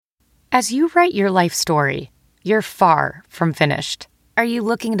As you write your life story, you're far from finished. Are you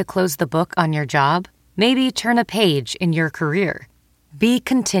looking to close the book on your job? Maybe turn a page in your career? Be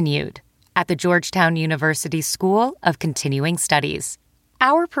continued at the Georgetown University School of Continuing Studies.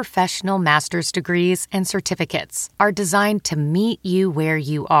 Our professional master's degrees and certificates are designed to meet you where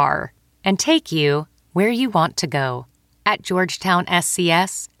you are and take you where you want to go. At Georgetown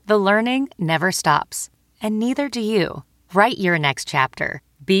SCS, the learning never stops, and neither do you. Write your next chapter.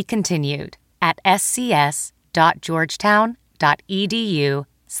 Be continued at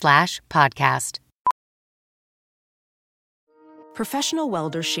scs.georgetown.edu/podcast. Professional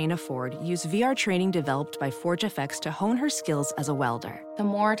welder Shayna Ford used VR training developed by ForgeFX to hone her skills as a welder. The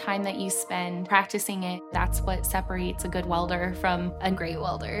more time that you spend practicing it, that's what separates a good welder from a great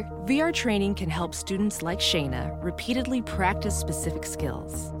welder. VR training can help students like Shayna repeatedly practice specific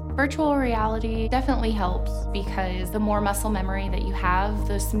skills. Virtual reality definitely helps because the more muscle memory that you have,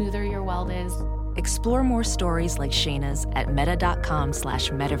 the smoother your weld is. Explore more stories like Shayna's at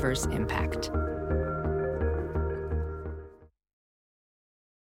meta.com/metaverseimpact.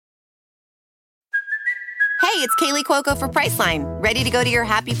 Hey, it's Kaylee Cuoco for Priceline. Ready to go to your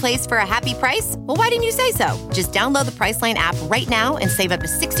happy place for a happy price? Well, why didn't you say so? Just download the Priceline app right now and save up to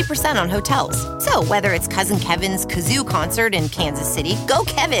 60% on hotels. So whether it's Cousin Kevin's Kazoo Concert in Kansas City, go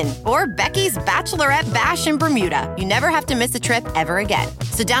Kevin, or Becky's Bachelorette Bash in Bermuda, you never have to miss a trip ever again.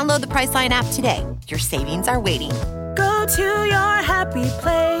 So download the Priceline app today. Your savings are waiting. Go to your happy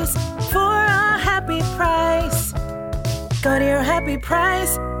place for a happy price. Go to your happy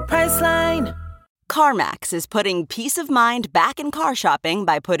price, Priceline. CarMax is putting peace of mind back in car shopping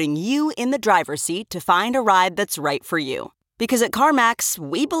by putting you in the driver's seat to find a ride that's right for you. Because at CarMax,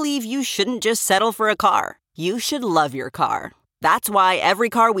 we believe you shouldn't just settle for a car. You should love your car. That's why every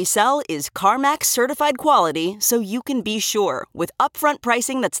car we sell is CarMax certified quality, so you can be sure with upfront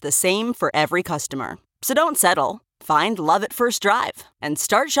pricing that's the same for every customer. So don't settle. Find love at first drive and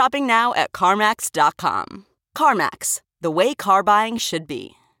start shopping now at CarMax.com. CarMax, the way car buying should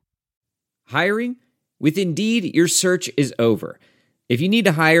be. Hiring? With Indeed, your search is over. If you need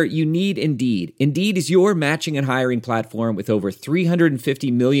to hire, you need Indeed. Indeed is your matching and hiring platform with over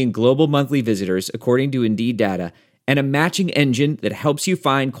 350 million global monthly visitors, according to Indeed data, and a matching engine that helps you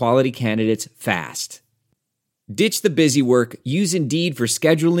find quality candidates fast. Ditch the busy work. Use Indeed for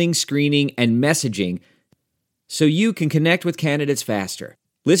scheduling, screening, and messaging so you can connect with candidates faster.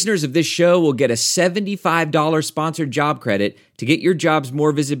 Listeners of this show will get a $75 sponsored job credit to get your jobs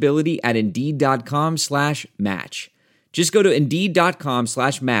more visibility at Indeed.com/match. Just go to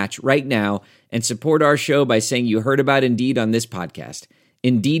Indeed.com/match right now and support our show by saying you heard about Indeed on this podcast.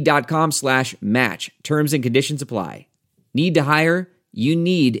 Indeed.com/match. Terms and conditions apply. Need to hire? You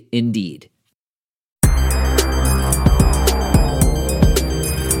need Indeed.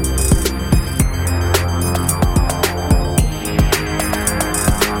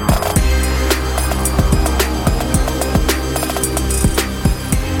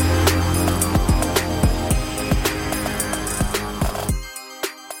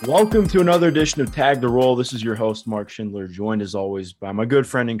 Welcome to another edition of Tag the Roll. This is your host, Mark Schindler, joined as always by my good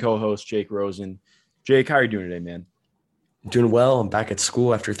friend and co-host, Jake Rosen. Jake, how are you doing today, man? Doing well. I'm back at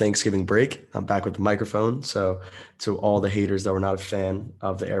school after Thanksgiving break. I'm back with the microphone. So to all the haters that were not a fan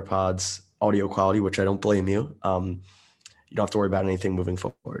of the AirPods audio quality, which I don't blame you, you don't have to worry about anything moving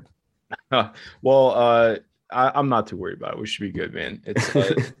forward. I'm not too worried about it. We should be good, man. It's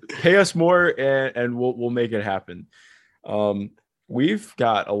pay us more and we'll make it happen. We've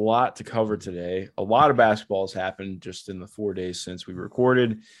got a lot to cover today. A lot of basketball has happened just in the 4 days since we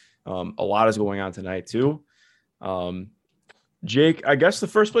recorded. A lot is going on tonight too. Jake, I guess the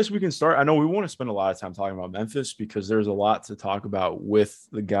first place we can start, I know we want to spend a lot of time talking about Memphis because there's a lot to talk about with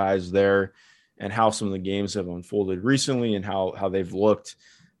the guys there and how some of the games have unfolded recently and how they've looked.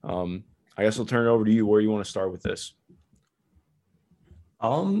 I guess I'll turn it over to you where you want to start with this.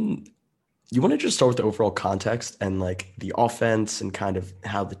 You want to just start with the overall context and like the offense and kind of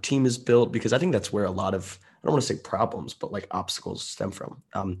how the team is built, because I think that's where a lot of, I don't want to say problems, but like obstacles stem from.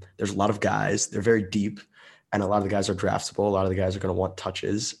 There's a lot of guys, they're very deep, and a lot of the guys are draftable. A lot of the guys are going to want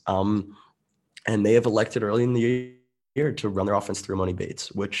touches. And they have elected early in the year to run their offense through Money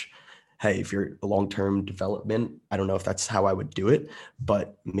Bates, which, hey, if you're a long-term development, I don't know if that's how I would do it,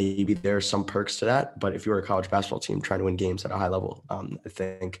 but maybe there are some perks to that. But if you're a college basketball team trying to win games at a high level, I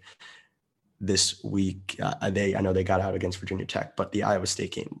think this week, I know they got out against Virginia Tech, but the Iowa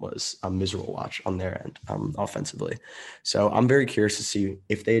State game was a miserable watch on their end offensively. So I'm very curious to see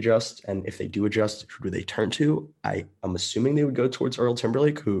if they adjust, and if they do adjust, who do they turn to? I'm assuming they would go towards Earl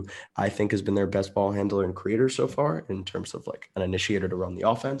Timberlake, who I think has been their best ball handler and creator so far in terms of like an initiator to run the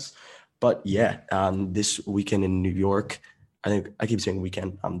offense. But yeah, this weekend in New York, I think I keep saying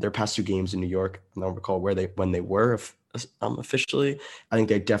weekend. Their past 2 games in New York, I don't recall when they were officially. I think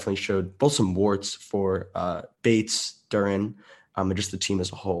they definitely showed both some warts for Bates, Duren, and just the team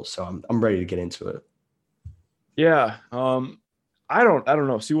as a whole. So I'm ready to get into it. Yeah. I don't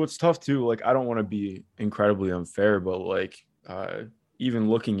know. See, what's tough too, like, I don't want to be incredibly unfair, but like, even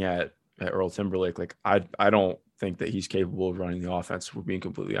looking at Earl Timberlake, like, I don't think that he's capable of running the offense, if we're being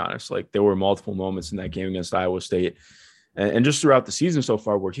completely honest. Like, there were multiple moments in that game against Iowa State and just throughout the season so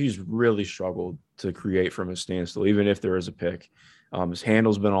far where he's really struggled to create from his standstill, even if there is a pick. His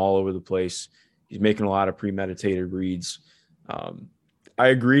handle's been all over the place. He's making a lot of premeditated reads. I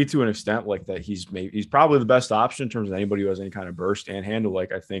agree to an extent, like, that he's probably the best option in terms of anybody who has any kind of burst and handle.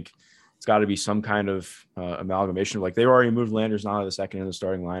 Like, I think it's got to be some kind of amalgamation of, like, they've already moved Landers now to the second in the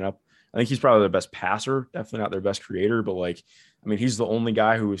starting lineup. I think he's probably their best passer, definitely not their best creator, but like, I mean, he's the only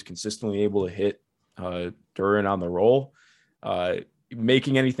guy who is consistently able to hit Duren on the roll.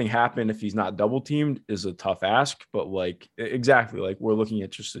 Making anything happen if he's not double teamed is a tough ask, but like, exactly, like, we're looking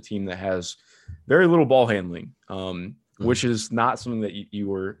at just a team that has very little ball handling, which is not something that you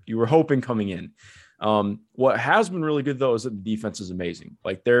were hoping coming in. What has been really good though is that the defense is amazing.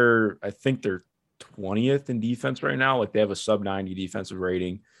 Like, I think they're 20th in defense right now. Like, they have a sub 90 defensive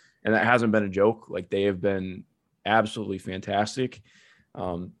rating, and that hasn't been a joke. Like, they have been absolutely fantastic.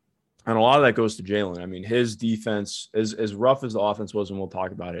 And a lot of that goes to Jalen. I mean, his defense, as rough as the offense was, and we'll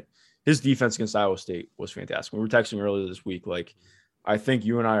talk about it, his defense against Iowa State was fantastic. We were texting earlier this week. Like, I think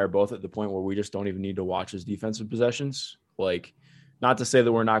you and I are both at the point where we just don't even need to watch his defensive possessions. Like, not to say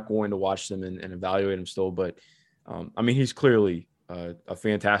that we're not going to watch them and evaluate him still, but I mean, he's clearly a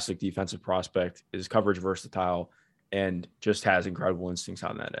fantastic defensive prospect, is coverage versatile, and just has incredible instincts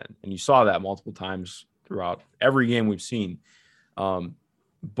on that end. And you saw that multiple times throughout every game we've seen.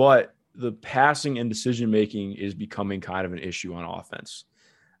 But the passing and decision-making is becoming kind of an issue on offense.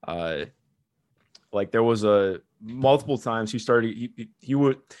 Like, there was multiple times he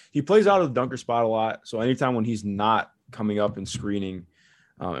plays out of the dunker spot a lot. So anytime when he's not coming up and screening,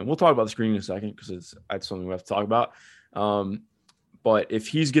 and we'll talk about the screening in a second, because that's something we have to talk about. But if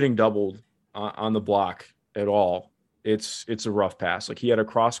he's getting doubled on the block at all, it's a rough pass. Like, he had a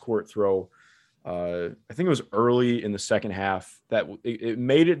cross-court throw, I think it was early in the second half, that it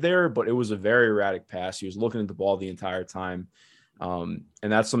made it there, but it was a very erratic pass. He was looking at the ball the entire time. And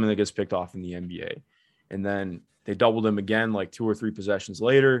that's something that gets picked off in the NBA. And then they doubled him again, like 2 or 3 possessions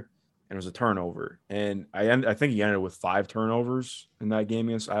later, and it was a turnover. And I think he ended with 5 turnovers in that game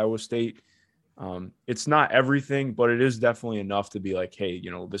against Iowa State. It's not everything, but it is definitely enough to be like, hey,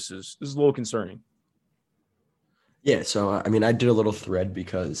 this is a little concerning. Yeah, so I mean, I did a little thread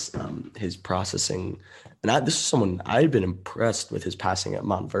because his processing, and this is someone I had been impressed with his passing at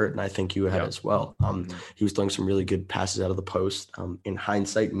Montverde, and I think you had as well. He was throwing some really good passes out of the post. In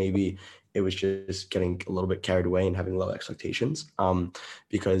hindsight, maybe it was just getting a little bit carried away and having low expectations,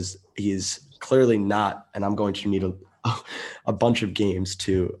 because he is clearly not, and I'm going to need a bunch of games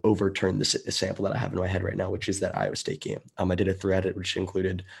to overturn the sample that I have in my head right now, which is that Iowa State game. I did a thread which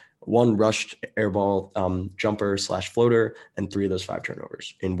included 1 rushed airball jumper / floater and 3 of those 5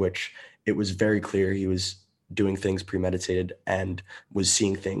 turnovers, in which it was very clear he was doing things premeditated and was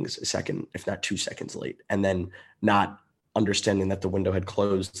seeing things a second, if not 2 seconds late, and then not understanding that the window had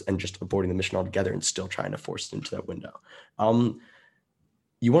closed and just avoiding the mission altogether and still trying to force it into that window.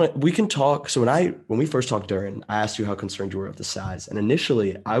 We can talk. So when we first talked, Duren, I asked you how concerned you were of the size. And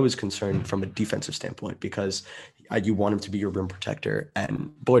initially I was concerned from a defensive standpoint, because you want him to be your rim protector.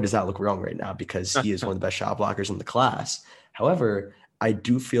 And boy, does that look wrong right now, because he is one of the best shot blockers in the class. However, I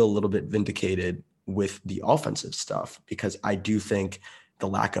do feel a little bit vindicated with the offensive stuff, because I do think the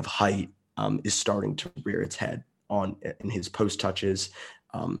lack of height is starting to rear its head in his post touches.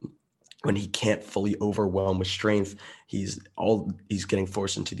 When he can't fully overwhelm with strength, he's getting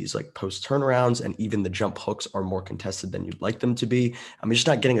forced into these like post turnarounds, and even the jump hooks are more contested than you'd like them to be. I mean, just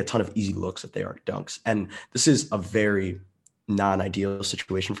not getting a ton of easy looks that they are dunks. And this is a very non-ideal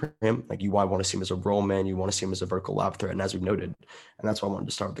situation for him. Like, you want to see him as a roll man, you want to see him as a vertical lob threat. And as we've noted, and that's why I wanted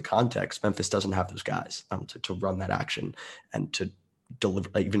to start with the context, Memphis doesn't have those guys to run that action and to deliver,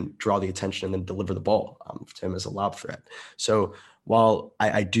 even draw the attention and then deliver the ball to him as a lob threat. So while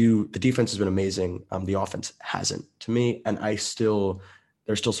I do, the defense has been amazing, the offense hasn't to me. And there's still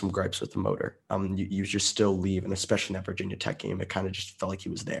some gripes with the motor. You just still leave, and especially in that Virginia Tech game, it kind of just felt like he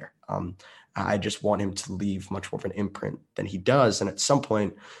was there. I just want him to leave much more of an imprint than he does. And at some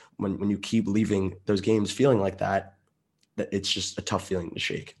point, when you keep leaving those games feeling like that it's just a tough feeling to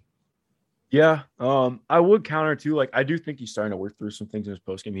shake. Yeah. I would counter too. Like, I do think he's starting to work through some things in his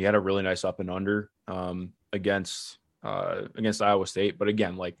postgame. He had a really nice up and under against Iowa State. But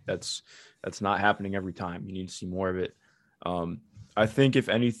again, like that's not happening every time. You need to see more of it. I think if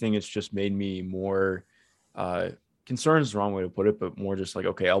anything, it's just made me more concerned is the wrong way to put it, but more just like,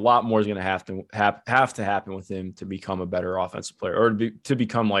 okay, a lot more is going to have to happen with him to become a better offensive player, or to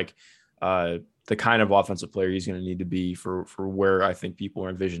become like the kind of offensive player he's going to need to be for where I think people are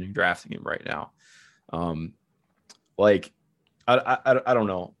envisioning drafting him right now. Like, I don't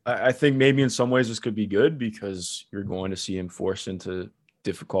know. I think maybe in some ways this could be good because you're going to see him forced into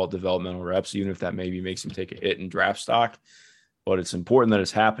difficult developmental reps, even if that maybe makes him take a hit in draft stock. But it's important that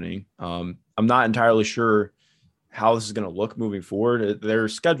it's happening. I'm not entirely sure how this is going to look moving forward. Their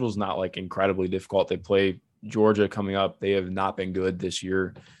schedule is not like incredibly difficult. They play Georgia coming up. They have not been good this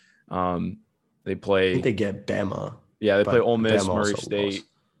year. They play. I think they get Bama. Yeah, they play Ole Miss, Murray State, lost.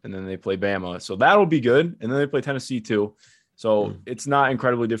 And then they play Bama. So that'll be good. And then they play Tennessee too. So it's not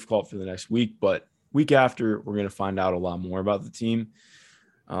incredibly difficult for the next week, but week after we're going to find out a lot more about the team.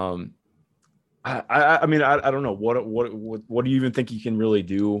 I mean, I don't know what do you even think he can really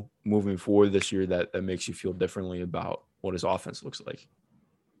do moving forward this year that makes you feel differently about what his offense looks like?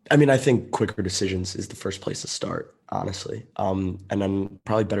 I mean, I think quicker decisions is the first place to start, honestly. And then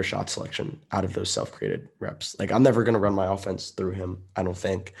probably better shot selection out of those self-created reps. Like, I'm never going to run my offense through him, I don't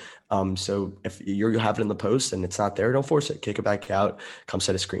think. So if you have it in the post and it's not there, don't force it. Kick it back out, come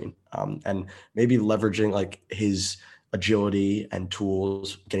set a screen. And maybe leveraging like his agility and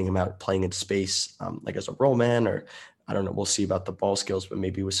tools, getting him out playing in space, like as a roll man, or I don't know, we'll see about the ball skills, but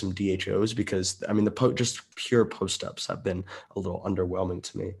maybe with some DHOs, because I mean, just pure post ups have been a little underwhelming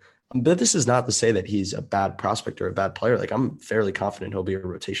to me. But this is not to say that he's a bad prospect or a bad player. Like, I'm fairly confident he'll be a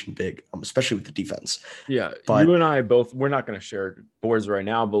rotation big, especially with the defense. Yeah. But you and I both, we're not going to share boards right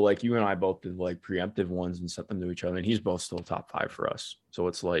now, but like you and I both did like preemptive ones and set them to each other. And he's both still top 5 for us. So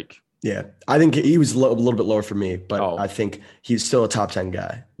it's like, yeah, I think he was a little bit lower for me, but I think he's still a top 10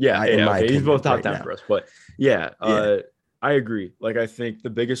 guy. Yeah, he's both top 10 for us. But I agree. Like, I think the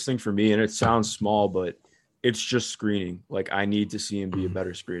biggest thing for me, and it sounds small, but it's just screening. Like, I need to see him be a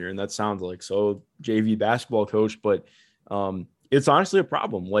better screener. And that sounds like so JV basketball coach, but it's honestly a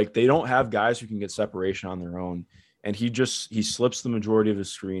problem. Like, they don't have guys who can get separation on their own. And he slips the majority of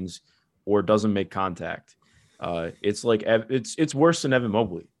his screens or doesn't make contact. It's like, it's worse than Evan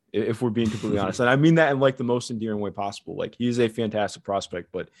Mobley, if we're being completely honest. And I mean that in like the most endearing way possible. Like, he's a fantastic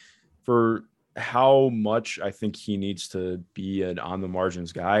prospect, but for how much I think he needs to be an on the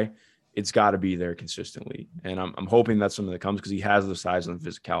margins guy, it's got to be there consistently. And I'm hoping that's something that comes because he has the size and the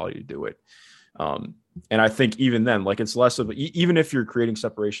physicality to do it. And I think even then, like, it's less of even if you're creating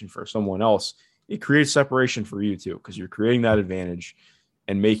separation for someone else, it creates separation for you too, because you're creating that advantage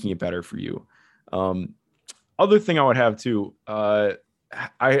and making it better for you. Other thing I would have too, I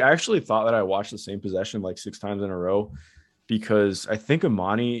actually thought that I watched the same possession like 6 times in a row, because I think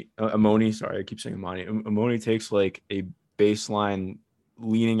Amoni takes like a baseline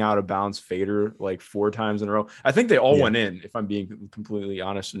leaning out of bounds fader like 4 times in a row. I think they all went in, if I'm being completely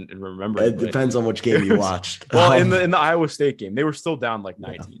honest and remembering. It depends on which game you watched. Well, in the Iowa State game, they were still down like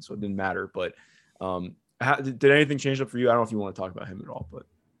 19, so it didn't matter. But did anything change up for you? I don't know if you want to talk about him at all, but.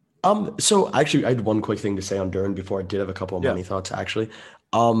 So actually, I had one quick thing to say on Duren before I did have a couple of money thoughts, actually.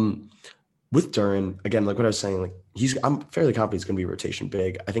 With Duren, again, like what I was saying, like I'm fairly confident he's going to be rotation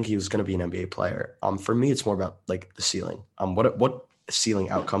big. I think he was going to be an NBA player. For me, it's more about like the ceiling. What ceiling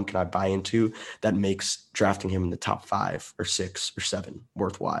outcome can I buy into that makes drafting him in the top 5 or 6 or 7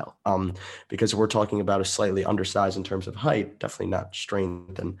 worthwhile? Because we're talking about a slightly undersized in terms of height, definitely not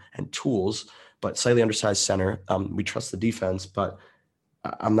strength and tools, but slightly undersized center. We trust the defense, but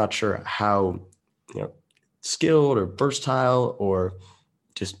I'm not sure how, skilled or versatile or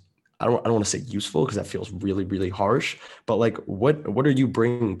just, I don't want to say useful because that feels really, really harsh, but like what are you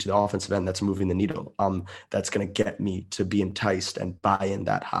bringing to the offensive end that's moving the needle? That's going to get me to be enticed and buy in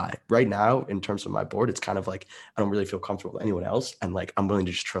that high. Right now, in terms of my board, it's kind of like I don't really feel comfortable with anyone else, and like I'm willing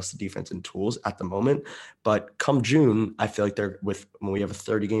to just trust the defense and tools at the moment. But come June, I feel like when we have a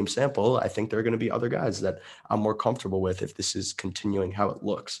 30-game sample, I think there are going to be other guys that I'm more comfortable with if this is continuing how it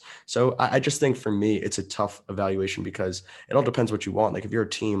looks. So I just think for me, it's a tough evaluation because it all depends what you want. Like if you're a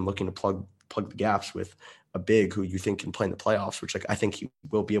team looking to plug the gaps with a big who you think can play in the playoffs, which like I think he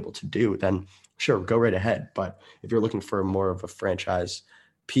will be able to do, then sure, go right ahead. But if you're looking for more of a franchise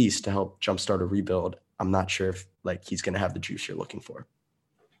piece to help jumpstart a rebuild, I'm not sure if like he's going to have the juice you're looking for.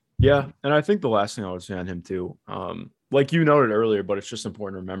 Yeah, and I think the last thing I would say on him too, like you noted earlier, but it's just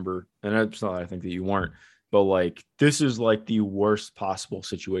important to remember, and it's not that I think that you weren't, but like this is like the worst possible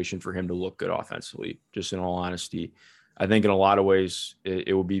situation for him to look good offensively, just in all honesty. I think in a lot of ways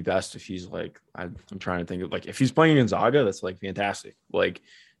it would be best if he's like, I'm trying to think of like, if he's playing Gonzaga, that's like fantastic. Like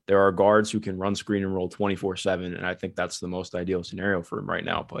there are guards who can run screen and roll 24/7. And I think that's the most ideal scenario for him right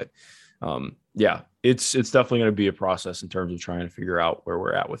now. But yeah, it's definitely going to be a process in terms of trying to figure out where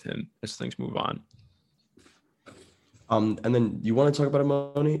we're at with him as things move on. And then you want to talk about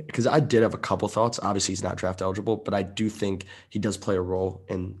Amoni? Because I did have a couple thoughts. Obviously, he's not draft eligible, but I do think he does play a role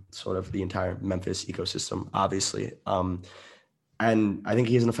in sort of the entire Memphis ecosystem, obviously. And I think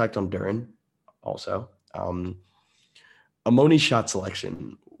he has an effect on Duren also. Amoni's shot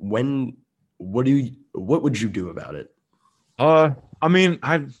selection, what would you do about it? I mean,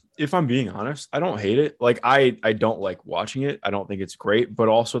 if I'm being honest, I don't hate it. Like I don't like watching it. I don't think it's great, but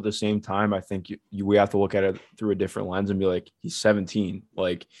also at the same time, I think we have to look at it through a different lens and be like, he's 17.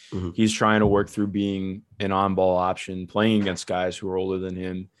 Like he's trying to work through being an on-ball option, playing against guys who are older than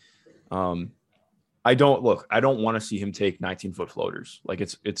him. I don't want to see him take 19-foot floaters. Like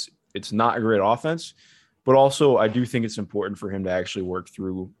it's not a great offense, but also I do think it's important for him to actually work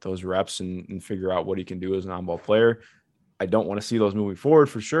through those reps and figure out what he can do as an on-ball player. I don't want to see those moving forward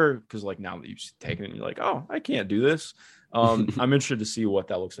for sure, because like now that you've taken it, you're like, oh, I can't do this. I'm interested to see what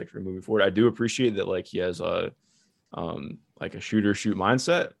that looks like for him moving forward. I do appreciate that like he has a like a shoot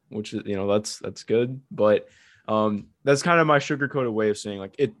mindset, which is, that's good. But that's kind of my sugar-coated way of saying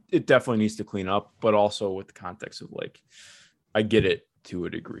like it definitely needs to clean up, but also with the context of like I get it to a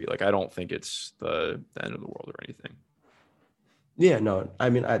degree. Like I don't think it's the end of the world or anything. Yeah, no,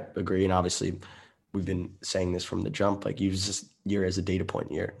 I mean, I agree. And obviously we've been saying this from the jump, like use this year as a data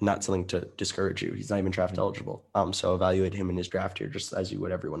point year, not something to discourage you. He's not even draft eligible. So evaluate him in his draft year just as you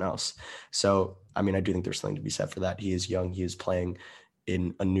would everyone else. So, I mean, I do think there's something to be said for that. He is young. He is playing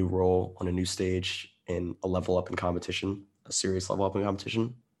in a new role on a new stage in a level up in competition, a serious level up in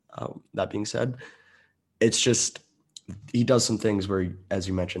competition. That being said, it's just, he does some things where, as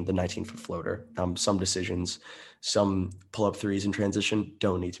you mentioned, the 19-foot floater, some decisions, some pull-up threes in transition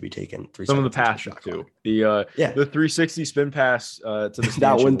don't need to be taken. Some of the passes too. The 360 spin pass to the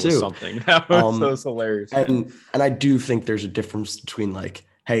that one too. Something that was hilarious. And I do think there's a difference between like,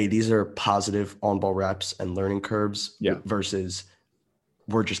 hey, these are positive on-ball reps and learning curves versus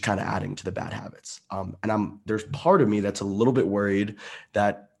we're just kind of adding to the bad habits. And there's part of me that's a little bit worried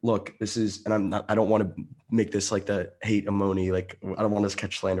that, look, this is, and I don't want to make this like the hate Amoni. Like, I don't want to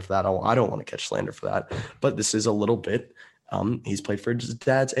catch slander for that. I don't want to catch slander for that, but this is a little bit, he's played for his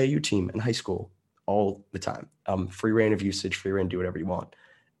dad's AU team in high school all the time. Free reign of usage, free reign, do whatever you want.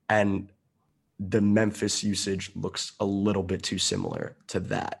 And the Memphis usage looks a little bit too similar to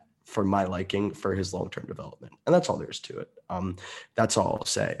that for my liking for his long-term development. And that's all there is to it. That's all I'll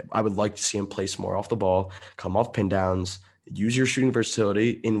say. I would like to see him place more off the ball, come off pin downs, use your shooting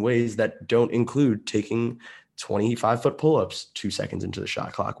versatility in ways that don't include taking 25-foot pull-ups 2 seconds into the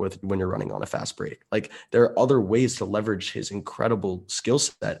shot clock when you're running on a fast break. Like there are other ways to leverage his incredible skill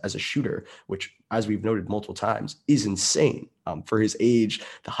set as a shooter, which, as we've noted multiple times, is insane for his age,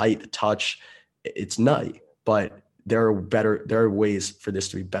 the height, the touch. It's nutty, but there are ways for this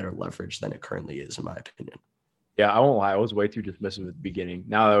to be better leveraged than it currently is, in my opinion. Yeah, I won't lie. I was way too dismissive at the beginning.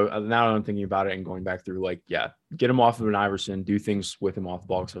 Now I'm thinking about it and going back through, like, get him off of an Iverson, do things with him off the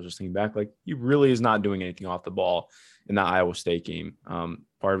ball. Because I was just thinking back, like, he really is not doing anything off the ball in that Iowa State game.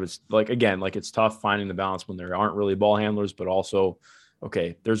 Part of it's like, again, like it's tough finding the balance when there aren't really ball handlers, but also,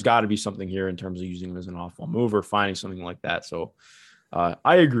 okay, there's got to be something here in terms of using him as an off-ball mover, finding something like that. So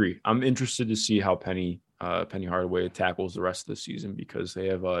I agree. I'm interested to see how Penny Hardaway tackles the rest of the season, because they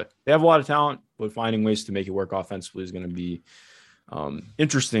have a lot of talent, but finding ways to make it work offensively is going to be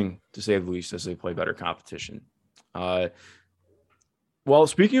interesting, to say the least, as they play better competition. Well,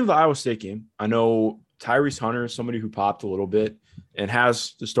 speaking of the Iowa State game, I know Tyrese Hunter is somebody who popped a little bit and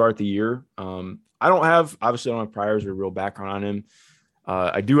has to start the year. I don't have priors or real background on him.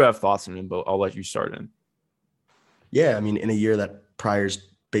 I do have thoughts on him, but I'll let you start in. Yeah, I mean, in a year that priors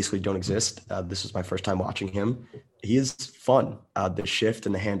basically don't exist, this was my first time watching him. He is fun. The shift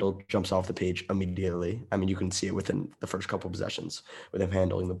and the handle jumps off the page immediately. I mean, you can see it within the first couple of possessions with him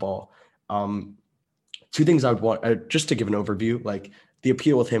handling the ball. Two things I would want, just to give an overview, like the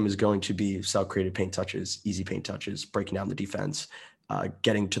appeal with him is going to be self-created paint touches, easy paint touches, breaking down the defense,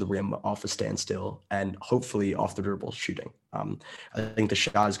 getting to the rim off a standstill, and hopefully off the dribble shooting. I think the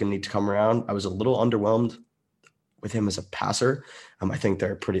shot is going to need to come around. I was a little underwhelmed with him as a passer. I think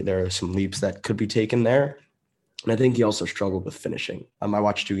there are some leaps that could be taken there. And I think he also struggled with finishing. I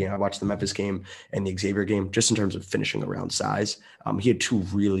watched 2 games. I watched the Memphis game and the Xavier game, just in terms of finishing around size. He had 2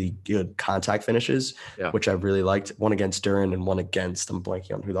 really good contact finishes, which I really liked. One against Duren and one against, I'm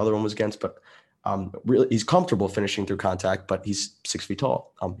blanking on who the other one was against, but really he's comfortable finishing through contact, but he's 6 feet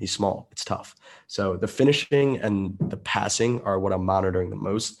tall. He's small. It's tough. So the finishing and the passing are what I'm monitoring the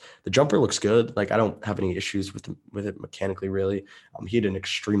most. The jumper looks good. Like, I don't have any issues with it mechanically, really. He had an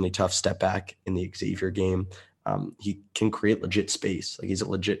extremely tough step back in the Xavier game. He can create legit space. Like, he's a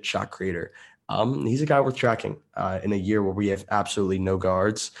legit shot creator. He's a guy worth tracking in a year where we have absolutely no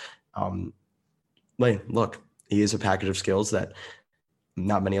guards. Look, he is a package of skills that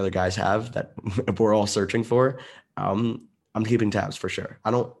not many other guys have, that we're all searching for. I'm keeping tabs for sure.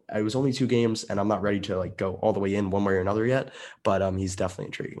 It was only 2 games and I'm not ready to like go all the way in one way or another yet, but he's definitely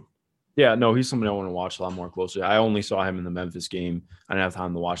intriguing. Yeah, no, he's somebody I want to watch a lot more closely. I only saw him in the Memphis game. I didn't have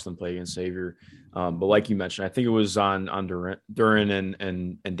time to watch them play against Xavier. But like you mentioned, I think it was on Duren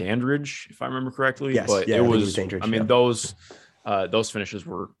and Dandridge, if I remember correctly. Yes, but yeah, it was Dandridge, I mean, those finishes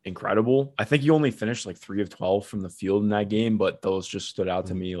were incredible. I think he only finished like 3 of 12 from the field in that game, but those just stood out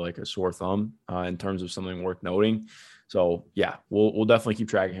to me like a sore thumb in terms of something worth noting. So yeah, we'll definitely keep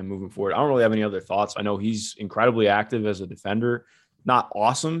tracking him moving forward. I don't really have any other thoughts. I know he's incredibly active as a defender. Not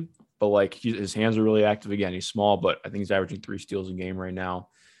awesome, but like his hands are really active. Again, he's small, but I think he's averaging 3 steals a game right now.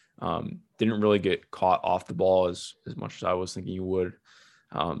 Didn't really get caught off the ball as much as I was thinking he would.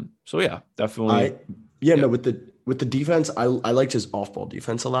 So yeah, definitely. No, with the defense, I liked his off-ball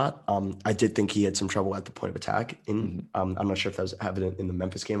defense a lot. I did think he had some trouble at the point of attack. I'm not sure if that was evident in the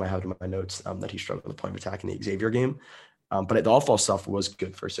Memphis game. I have it in my notes that he struggled at the point of attack in the Xavier game. But the off-ball stuff was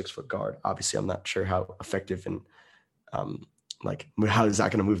good for a 6-foot guard. Obviously, I'm not sure how effective and how is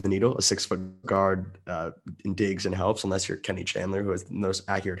that going to move the needle? A 6-foot guard in digs and helps, unless you're Kenny Chandler, who has the most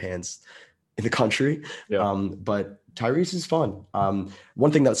accurate hands in the country. Yeah. But Tyrese is fun.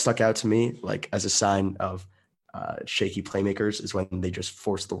 One thing that stuck out to me, like as a sign of shaky playmakers, is when they just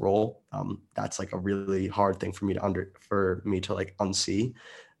force the roll. That's like a really hard thing for me to unsee.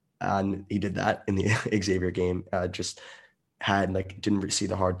 And he did that in the Xavier game. Didn't see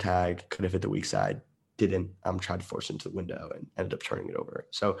the hard tag, could have hit the weak side. Didn't tried to force into the window and ended up turning it over.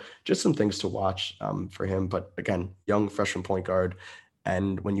 So just some things to watch for him. But again, young freshman point guard.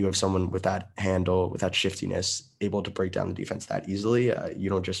 And when you have someone with that handle, with that shiftiness, able to break down the defense that easily, you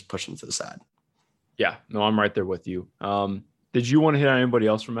don't just push them to the side. Yeah, no, I'm right there with you. Did you want to hit on anybody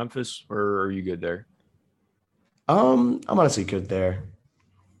else from Memphis, or are you good there? I'm honestly good there.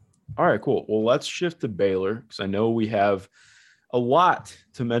 All right, cool. Well, let's shift to Baylor, because I know we have a lot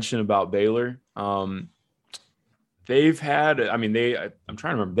to mention about Baylor. They've had, I'm trying to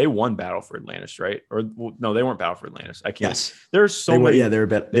remember, they won Battle for Atlantis, right? Or no, they weren't Battle for Atlantis. I can't. Yes. There's so many.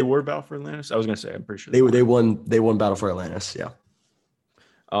 They were Battle for Atlantis. I was going to say, I'm pretty sure they won Battle for Atlantis. Yeah.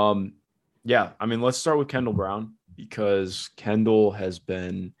 Yeah. Let's start with Kendall Brown, because Kendall has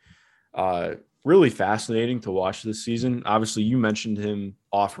been really fascinating to watch this season. Obviously, you mentioned him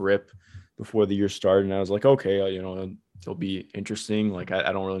off rip before the year started, and I was like, okay, he'll be interesting. Like,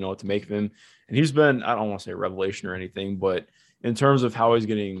 I don't really know what to make of him. And he's been, I don't want to say a revelation or anything, but in terms of how he's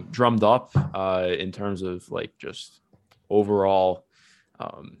getting drummed up, in terms of like just overall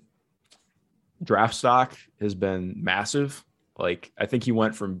draft stock has been massive. Like, I think he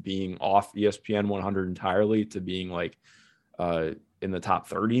went from being off ESPN 100 entirely to being like in the top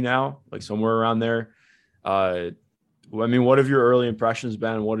 30 now, like somewhere around there. What have your early impressions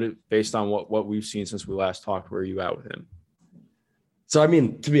been? Based on what we've seen since we last talked, where are you at with him? So,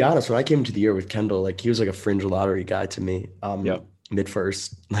 to be honest, when I came into the year with Kendall, like he was like a fringe lottery guy to me.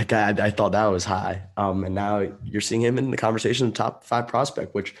 Mid-first, like I thought that was high. And now you're seeing him in the conversation, top 5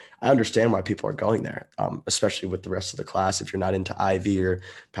 prospect, which I understand why people are going there, especially with the rest of the class. If you're not into Ivy or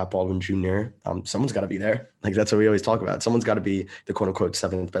Pat Baldwin Jr., someone's got to be there. Like, that's what we always talk about. Someone's got to be the quote unquote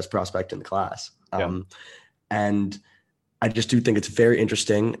 7th best prospect in the class. And I just do think it's very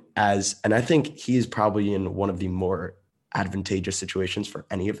interesting and I think he's probably in one of the more advantageous situations for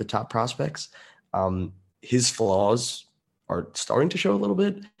any of the top prospects. His flaws are starting to show a little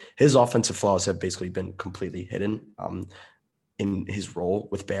bit. His offensive flaws have basically been completely hidden in his role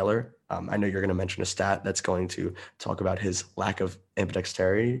with Baylor. I know you're going to mention a stat that's going to talk about his lack of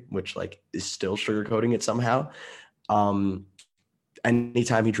ambidexterity, which like is still sugarcoating it somehow.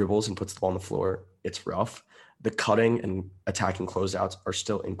 Anytime he dribbles and puts the ball on the floor, it's rough. The cutting and attacking closeouts are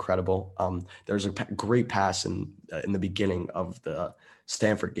still incredible. There's a great pass in the beginning of the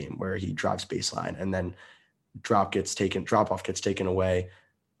Stanford game where he drives baseline and then drop off gets taken away,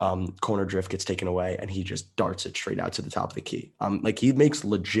 corner drift gets taken away, and he just darts it straight out to the top of the key. Like, he makes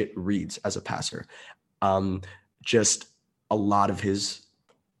legit reads as a passer. just a lot of his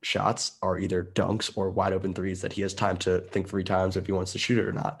shots are either dunks or wide open threes that he has time to think 3 times if he wants to shoot it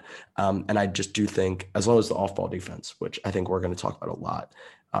or not. And I just do think, as well as the off-ball defense, which I think we're going to talk about a lot,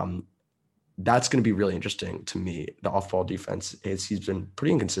 that's going to be really interesting to me. The off-ball defense he's been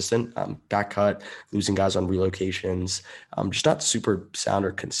pretty inconsistent, back cut, losing guys on relocations, just not super sound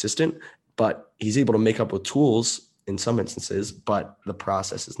or consistent, but he's able to make up with tools in some instances, but the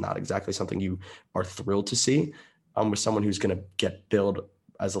process is not exactly something you are thrilled to see with someone who's going to get billed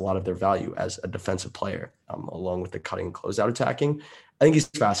as a lot of their value as a defensive player, along with the cutting and closeout attacking. I think he's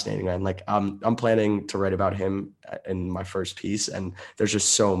fascinating, man. Like I'm planning to write about him in my first piece, and there's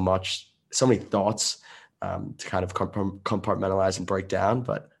just so many thoughts to kind of compartmentalize and break down.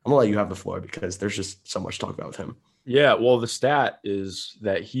 But I'm gonna let you have the floor because there's just so much to talk about with him. Yeah, well, the stat is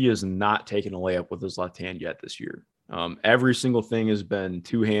that he has not taken a layup with his left hand yet this year. Every single thing has been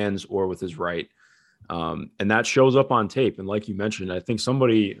 2 hands or with his right. And that shows up on tape. And like you mentioned, I think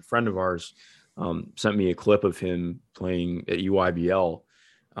a friend of ours, sent me a clip of him playing at UIBL.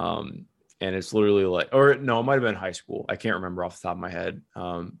 And it's literally like, or no, it might've been high school. I can't remember off the top of my head.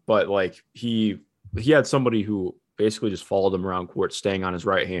 But like he had somebody who basically just followed him around court, staying on his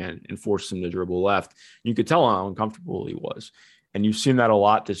right hand and forced him to dribble left. You could tell how uncomfortable he was. And you've seen that a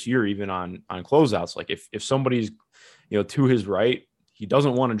lot this year, even on closeouts. Like if somebody's, to his right, he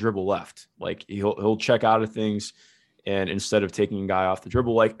doesn't want to dribble left. Like he'll check out of things, and instead of taking a guy off the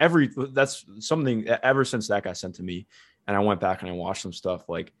dribble, that's something ever since that got sent to me. And I went back and I watched some stuff.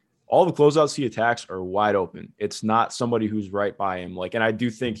 Like all the closeouts he attacks are wide open. It's not somebody who's right by him. Like, and I do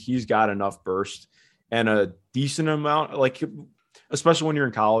think he's got enough burst and a decent amount, like, especially when you're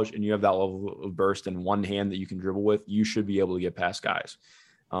in college and you have that level of burst and one hand that you can dribble with, you should be able to get past guys.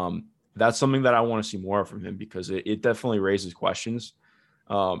 That's something that I want to see more from him because it definitely raises questions.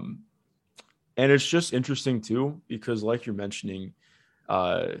 And it's just interesting too, because like you're mentioning,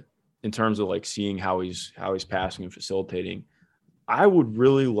 in terms of like seeing how he's passing and facilitating, I would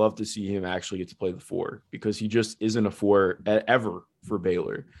really love to see him actually get to play the 4 because he just isn't a 4 ever for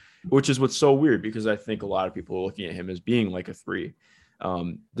Baylor, which is what's so weird because I think a lot of people are looking at him as being like a 3,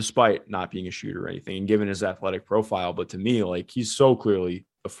 despite not being a shooter or anything and given his athletic profile. But to me, like he's so clearly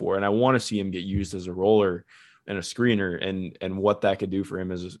a 4, and I want to see him get used as a roller and a screener and what that could do for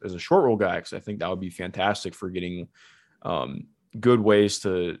him as a short roll guy. Cause I think that would be fantastic for getting good ways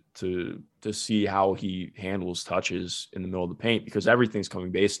to see how he handles touches in the middle of the paint because everything's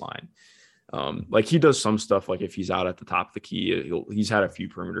coming baseline. Like he does some stuff, like if he's out at the top of the key, he's had a few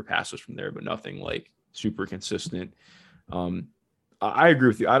perimeter passes from there, but nothing like super consistent. I agree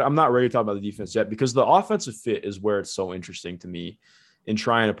with you. I'm not ready to talk about the defense yet because the offensive fit is where it's so interesting to me in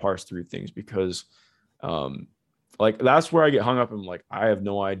trying to parse through things because like that's where I get hung up. I'm like, I have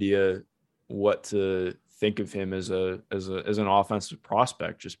no idea what to think of him as an offensive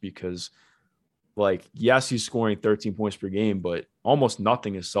prospect, just because like, yes, he's scoring 13 points per game, but almost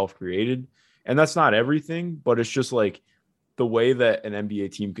nothing is self-created. And that's not everything, but it's just like the way that an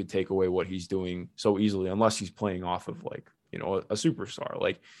NBA team could take away what he's doing so easily, unless he's playing off of like, a superstar.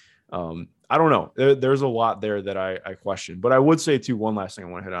 Like, I don't know. There's a lot there that I question, but I would say too, one last thing I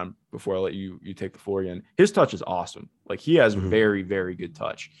want to hit on before I let you take the floor again. His touch is awesome. Like he has very, very good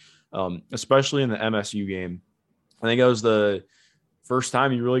touch, especially in the MSU game. I think it was the first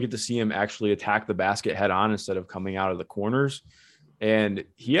time you really get to see him actually attack the basket head on instead of coming out of the corners. And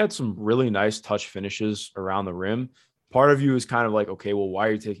he had some really nice touch finishes around the rim. Part of you is kind of like, okay, well, why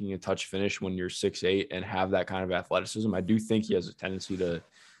are you taking a touch finish when you're 6'8" and have that kind of athleticism? I do think he has a tendency to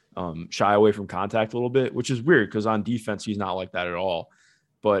shy away from contact a little bit, which is weird because on defense, he's not like that at all.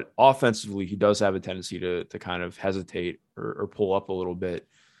 But offensively, he does have a tendency to kind of hesitate or pull up a little bit.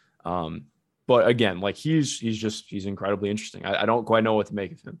 But again, like he's incredibly interesting. I don't quite know what to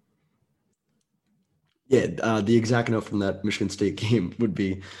make of him. Yeah, the exact note from that Michigan State game would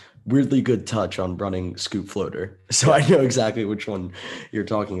be weirdly good touch on running scoop floater. So I know exactly which one you're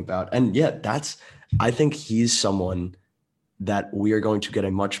talking about. And yeah, I think he's someone that we are going to get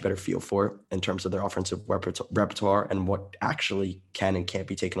a much better feel for in terms of their offensive repertoire and what actually can and can't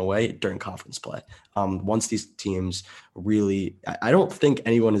be taken away during conference play. Once these teams really, I don't think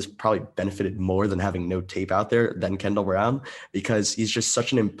anyone has probably benefited more than having no tape out there than Kendall Brown, because he's just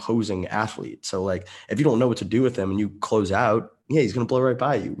such an imposing athlete. So like, if you don't know what to do with him and you close out, yeah, he's going to blow right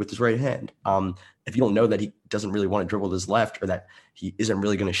by you with his right hand. If you don't know that he doesn't really want to dribble with his left or that he isn't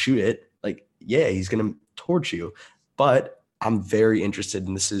really going to shoot it, like, yeah, he's going to torch you. But I'm very interested,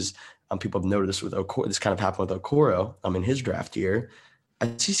 and this is people have noted this with Okoro. This kind of happened with Okoro in his draft year.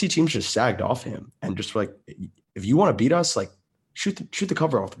 SEC teams just sagged off him and just like, if you want to beat us, like shoot the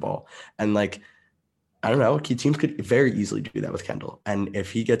cover off the ball. And like, I don't know. Key teams could very easily do that with Kendall. And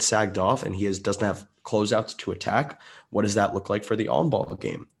if he gets sagged off and doesn't have closeouts to attack, what does that look like for the on-ball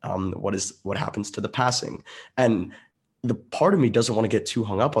game? What happens to the passing? And the part of me doesn't want to get too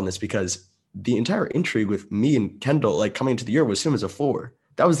hung up on this because the entire intrigue with me and Kendall, like coming into the year, was him as a 4.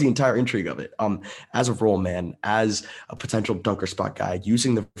 That was the entire intrigue of it. As a roll man, as a potential dunker spot guy,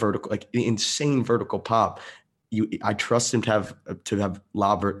 using the vertical, like the insane vertical pop. I trust him to have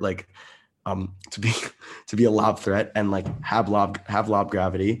lob, like to be a lob threat and like have lob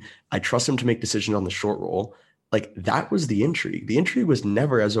gravity. I trust him to make decisions on the short roll. Like that was the intrigue. The intrigue was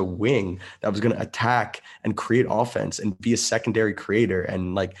never as a wing that was going to attack and create offense and be a secondary creator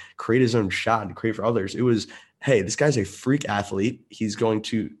and like create his own shot and create for others. It was, hey, this guy's a freak athlete. He's going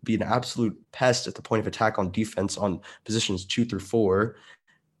to be an absolute pest at the point of attack on defense on positions 2 through 4.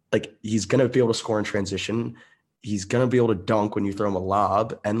 Like he's going to be able to score in transition. He's going to be able to dunk when you throw him a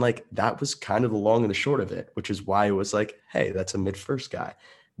lob. And like, that was kind of the long and the short of it, which is why it was like, hey, that's a mid-first guy.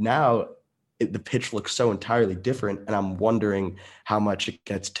 Now the pitch looks so entirely different. And I'm wondering how much it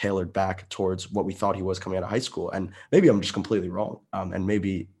gets tailored back towards what we thought he was coming out of high school. And maybe I'm just completely wrong. And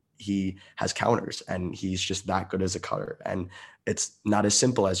maybe he has counters and he's just that good as a cutter. And it's not as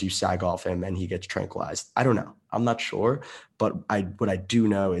simple as you sag off him and he gets tranquilized. I don't know. I'm not sure. But what I do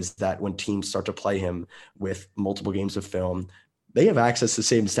know is that when teams start to play him with multiple games of film, they have access to the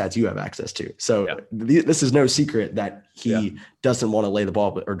same stats you have access to. So this is no secret that he doesn't want to lay the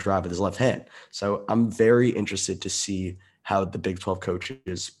ball or drive with his left hand. So I'm very interested to see how the Big 12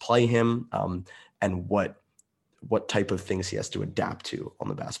 coaches play him and what type of things he has to adapt to on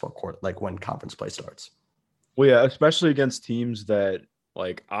the basketball court, like when conference play starts. Well, yeah, especially against teams that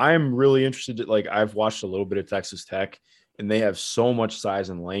like I'm really interested in. Like I've watched a little bit of Texas Tech and they have so much size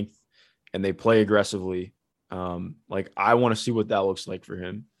and length and they play aggressively. Like I want to see what that looks like for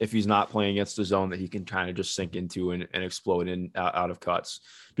him if he's not playing against the zone that he can kind of just sink into and explode out of cuts,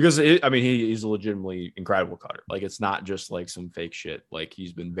 because he's a legitimately incredible cutter. Like it's not just like some fake shit. Like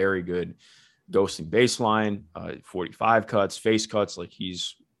he's been very good ghosting baseline, 45 cuts, face cuts. Like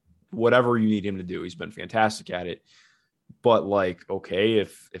he's whatever you need him to do. He's been fantastic at it. But like, okay,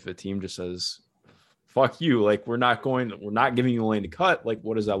 if a team just says, fuck you, like we're not giving you a lane to cut. Like,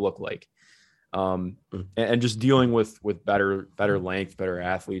 what does that look like? And just dealing with better length, better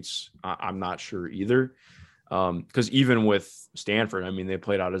athletes. I'm not sure either. Because even with Stanford, I mean, they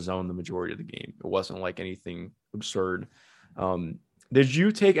played out of zone the majority of the game. It wasn't like anything absurd. Did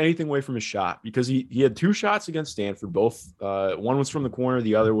you take anything away from his shot? Because he had 2 shots against Stanford. Both one was from the corner,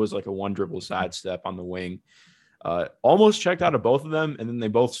 the other was like a 1 dribble sidestep on the wing. Almost checked out of both of them, and then they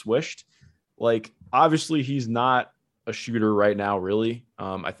both swished. Like obviously he's not a shooter right now, really.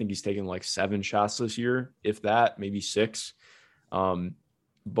 I think he's taken like 7 shots this year, if that, maybe 6.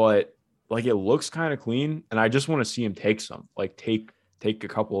 But like it looks kind of clean, and I just want to see him take some, like take a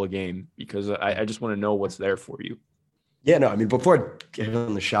couple a game, because I just want to know what's there for you. Yeah, no, I mean, before I get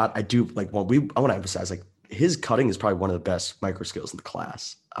on the shot, I do like, I want to emphasize, like his cutting is probably one of the best micro skills in the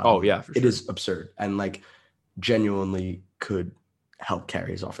class. For sure. It is absurd and like genuinely could help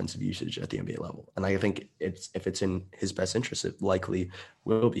carry his offensive usage at the NBA level. And I think if it's in his best interest, it likely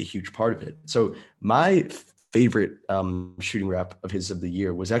will be a huge part of it. So my favorite shooting rep of the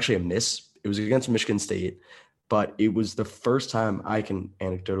year was actually a miss. It was against Michigan State, but it was the first time I can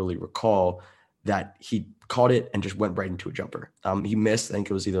anecdotally recall that he caught it and just went right into a jumper. He missed. I think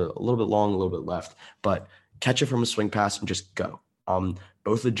it was either a little bit long, a little bit left, but catch it from a swing pass and just go.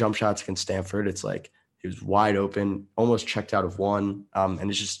 Both the jump shots against Stanford, it's like he was wide open, almost checked out of one. And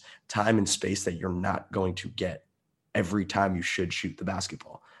it's just time and space that you're not going to get every time you should shoot the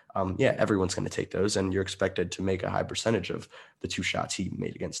basketball. Everyone's going to take those, and you're expected to make a high percentage of the 2 shots he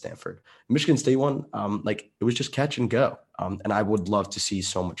made against Stanford. Michigan State one, it was just catch and go. And I would love to see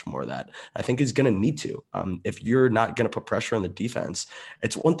so much more of that. I think he's going to need to. If you're not going to put pressure on the defense,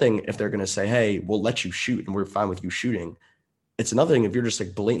 it's one thing if they're going to say, hey, we'll let you shoot and we're fine with you shooting. It's another thing if you're just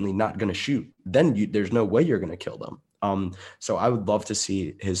like blatantly not going to shoot, then there's no way you're going to kill them. So I would love to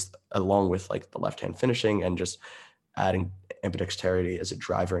see his, along with like the left-hand finishing and just adding ambidexterity as a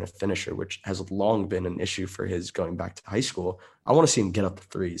driver and a finisher, which has long been an issue for his going back to high school. I want to see him get up the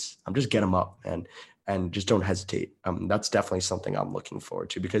threes. Just get him up and just don't hesitate. That's definitely something I'm looking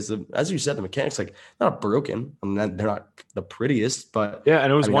forward to, because as you said, the mechanics, like, not broken. They're not the prettiest, but yeah.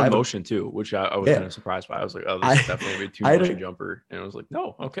 And it was one motion too, which I was kind of surprised by. I was like, oh, this is definitely a 2-motion jumper. And I was like,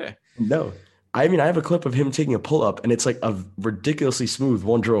 no, okay. No. I mean, I have a clip of him taking a pull-up, and it's like a ridiculously smooth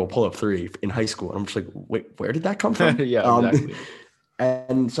 1 dribble pull-up 3 in high school. And I'm just like, wait, where did that come from? Yeah, exactly.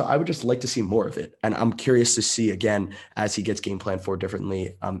 And so I would just like to see more of it. And I'm curious to see, again, as he gets game plan for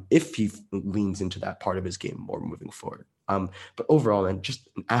differently, if he leans into that part of his game more moving forward. But overall, man, just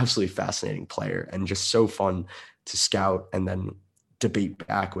an absolutely fascinating player and just so fun to scout and then debate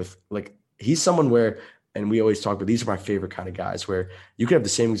back with. Like, he's someone where, and we always talk about, these are my favorite kind of guys where you could have the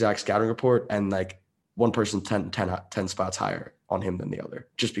same exact scouting report and like one person 10 spots higher on him than the other,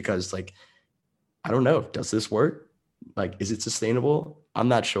 just because, like, I don't know, does this work? Like, is it sustainable? I'm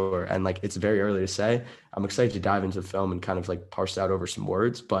not sure. And like, it's very early to say. I'm excited to dive into the film and kind of like parse out over some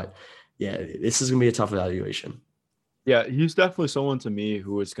words, but yeah, this is going to be a tough evaluation. Yeah, he's definitely someone to me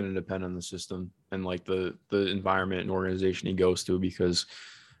who is going to depend on the system and like the environment and organization he goes to, because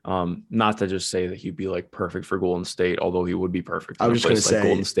not to just say that he'd be like perfect for Golden State, although he would be perfect in a place like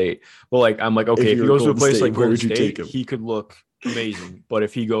Golden State. But like, I'm like, okay, if he goes to a place like Golden State, he could look amazing. But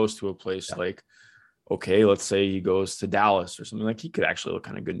if he goes to a place like, okay, let's say he goes to Dallas or something, like he could actually look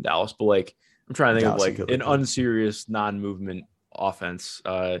kind of good in Dallas. But like, I'm trying to think of like an unserious non-movement offense.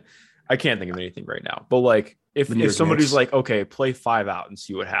 I can't think of anything right now. But like, if somebody's like, okay, play 5 out and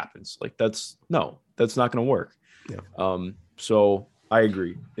see what happens, like that's not going to work. Yeah. So I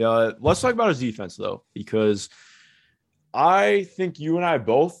agree. Let's talk about his defense though, because I think you and I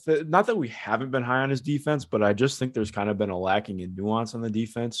both, not that we haven't been high on his defense, but I just think there's kind of been a lacking in nuance on the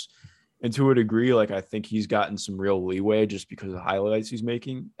defense. And to a degree, like, I think he's gotten some real leeway just because of the highlights he's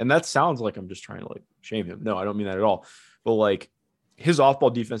making. And that sounds like I'm just trying to like shame him. No, I don't mean that at all. But like, his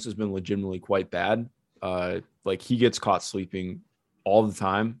off-ball defense has been legitimately quite bad. Like, he gets caught sleeping all the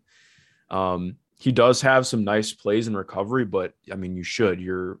time. He does have some nice plays in recovery, but I mean,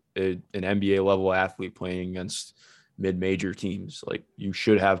 you're an NBA level athlete playing against mid-major teams. Like, you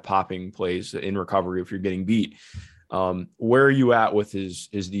should have popping plays in recovery if you're getting beat. Where are you at with his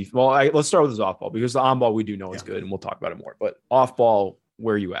defense? Well, let's start with his off ball, because the on ball we do know is good, and we'll talk about it more. But off ball,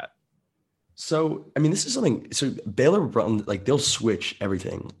 where are you at? So, I mean, this is something. So Baylor run, like, they'll switch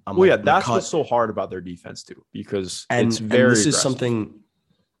everything. Well, yeah, that's what's so hard about their defense too, because it's very. And this is something.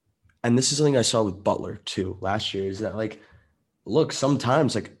 And this is something I saw with Butler too last year. Is that, like, look,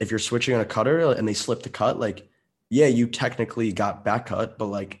 sometimes, like, if you're switching on a cutter and they slip the cut, like, yeah, you technically got back cut, but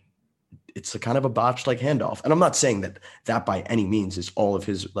like, it's a kind of a botched like handoff. And I'm not saying that by any means is all of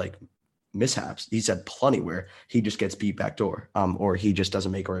his like mishaps. He's had plenty where he just gets beat backdoor, or he just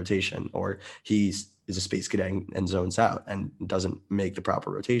doesn't make a rotation, or is a space cadet and zones out and doesn't make the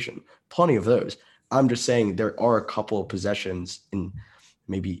proper rotation. Plenty of those. I'm just saying there are a couple of possessions in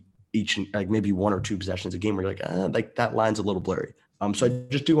maybe maybe 1 or 2 possessions a game where you're like that line's a little blurry. So I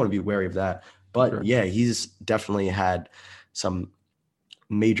just do want to be wary of that. But sure. Yeah, he's definitely had some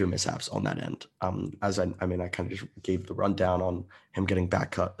major mishaps on that end. I kind of just gave the rundown on him getting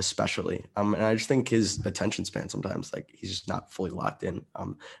back cut, especially. And I just think his attention span sometimes, like, he's just not fully locked in.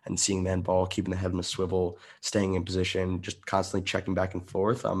 And seeing man ball, keeping the head in a swivel, staying in position, just constantly checking back and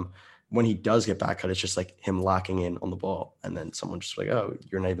forth. When he does get back cut, it's just like him locking in on the ball, and then someone just like, oh,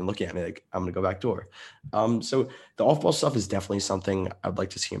 you're not even looking at me, like, I'm gonna go back door. So the off-ball stuff is definitely something I'd like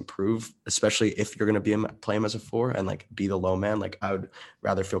to see improve, especially if you're gonna play him as a 4 and like be the low man. Like, I would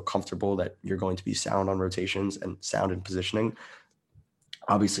rather feel comfortable that you're going to be sound on rotations and sound in positioning.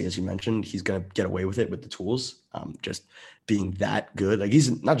 Obviously, as you mentioned, he's going to get away with it with the tools, just being that good. Like,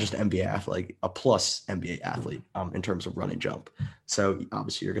 he's not just an NBA athlete, like a plus NBA athlete in terms of run and jump. So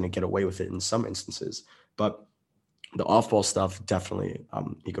obviously you're going to get away with it in some instances, but the off-ball stuff, definitely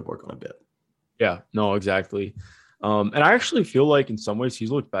he could work on a bit. Yeah, no, exactly. And I actually feel like in some ways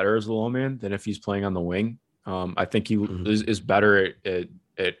he's looked better as a low man than if he's playing on the wing. I think he is better at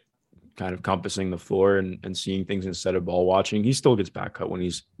kind of compassing the floor and seeing things instead of ball watching. He still gets back cut when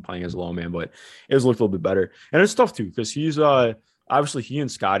he's playing as a low man, but it has looked a little bit better. And it's tough too, because he's obviously he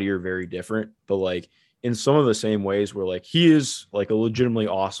and Scotty are very different, but like in some of the same ways where like he is like a legitimately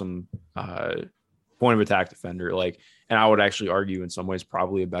awesome point of attack defender. Like, and I would actually argue in some ways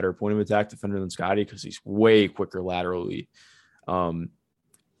probably a better point of attack defender than Scotty, because he's way quicker laterally.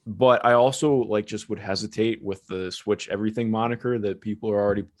 But I also like just would hesitate with the switch everything moniker that people are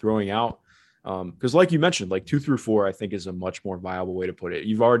already throwing out. Because like you mentioned, like 2 through 4, I think is a much more viable way to put it.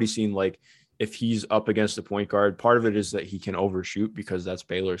 You've already seen like if he's up against the point guard, part of it is that he can overshoot because that's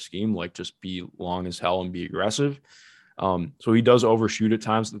Baylor's scheme, like just be long as hell and be aggressive. So he does overshoot at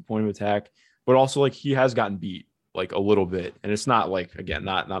times at the point of attack, but also like he has gotten beat like a little bit. And it's not like, again,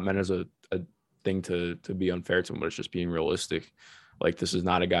 not meant as a thing to be unfair to him, but it's just being realistic. Like, this is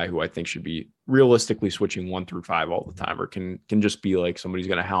not a guy who I think should be realistically switching 1 through 5 all the time, or can just be like somebody's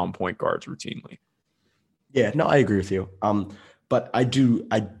going to hound point guards routinely. Yeah, no, I agree with you. But I don't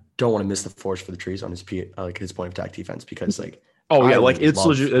want to miss the forest for the trees on his point of attack defense, because like Oh yeah, I like it's love-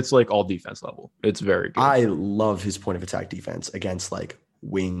 legit. It's like all defense level. It's very good. I love his point of attack defense against like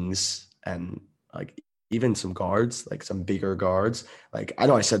wings and like even some guards, like some bigger guards. Like I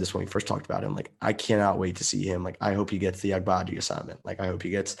know I said this when we first talked about him. Like I cannot wait to see him. Like I hope he gets the Agbaji assignment. Like I hope he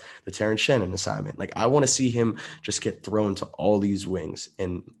gets the Terrence Shannon assignment. Like I want to see him just get thrown to all these wings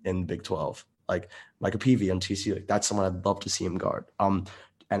in Big 12. Like Micah Peavy on TCU. Like that's someone I'd love to see him guard. And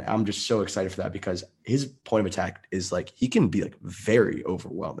I'm just so excited for that because his point of attack is like he can be like very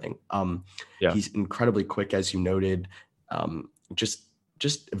overwhelming. He's incredibly quick, as you noted.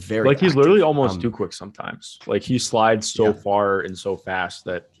 Just very like he's active. literally almost too quick sometimes. Like he slides so far and so fast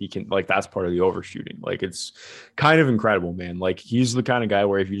that he can, like, that's part of the overshooting. Like it's kind of incredible, man. Like he's the kind of guy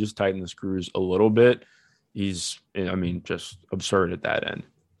where if you just tighten the screws a little bit, he's, I mean, just absurd at that end.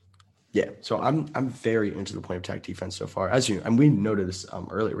 Yeah, so I'm very into the point of attack defense so far. And we noted this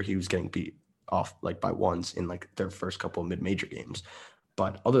earlier where he was getting beat off like by ones in like their first couple of mid-major games.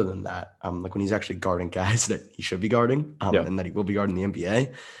 But other than that, like when he's actually guarding guys that he should be guarding and that he will be guarding the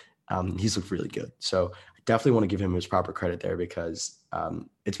NBA, he's looked really good. So I definitely want to give him his proper credit there because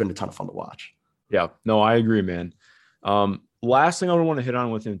it's been a ton of fun to watch. Yeah, no, I agree, man. Last thing I would want to hit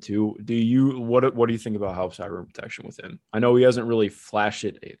on with him too. What do you think about help side rim protection with him? I know he hasn't really flashed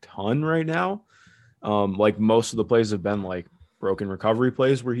it a ton right now. Like most of the plays have been like broken recovery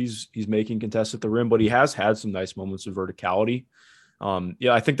plays where he's making contests at the rim, but he has had some nice moments of verticality.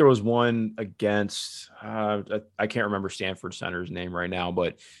 I think there was one against I can't remember Stanford center's name right now,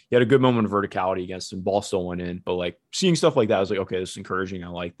 but he had a good moment of verticality against him. Ball still went in, but like seeing stuff like that, I was like, okay, this is encouraging. I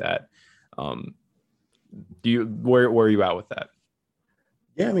like that. Where are you at with that?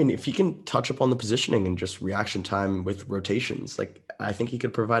 Yeah, I mean, if he can touch upon the positioning and just reaction time with rotations, like I think he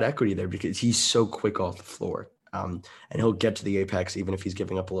could provide equity there because he's so quick off the floor. And he'll get to the apex even if he's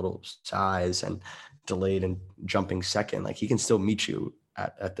giving up a little size and delayed and jumping second. Like he can still meet you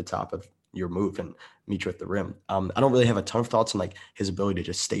at the top of your move and meet you at the rim. I don't really have a ton of thoughts on like his ability to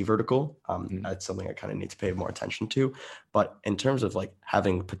just stay vertical. That's something I kind of need to pay more attention to. But in terms of like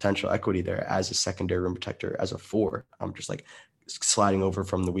having potential equity there as a secondary rim protector, as a four, I'm just like sliding over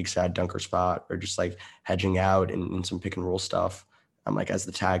from the weak side dunker spot or just like hedging out in some pick and roll stuff. I'm like as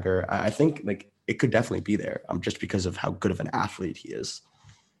the tagger. I think like it could definitely be there just because of how good of an athlete he is.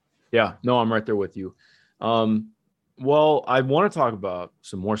 Yeah, no, I'm right there with you. Well, I want to talk about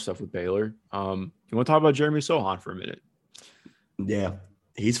some more stuff with Baylor. You want to talk about Jeremy Sochan for a minute? Yeah,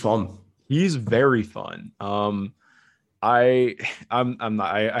 he's fun. He's very fun. I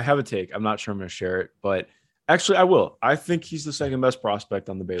have a take. I'm not sure I'm going to share it, but actually I will. I think he's the second best prospect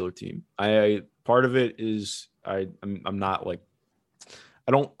on the Baylor team. Part of it is I'm not like,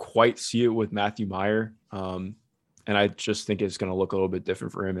 I don't quite see it with Matthew Meyer. And I just think it's going to look a little bit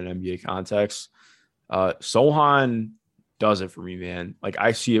different for him in NBA context. Sochan does it for me, man. Like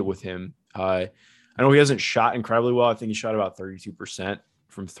I see it with him. I know he hasn't shot incredibly well. I think he shot about 32%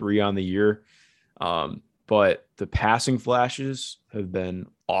 from three on the year. But the passing flashes have been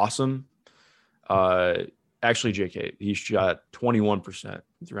awesome. Actually, JK, he shot 21%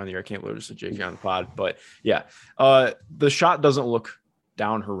 around the year. I can't believe it's a JK on the pod, but yeah, the shot doesn't look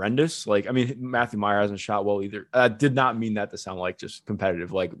down horrendous. Like, I mean, Matthew Meyer hasn't shot well either. Did not mean that to sound like just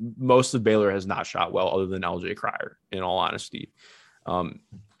competitive. Like most of Baylor has not shot well other than LJ Cryer, in all honesty. And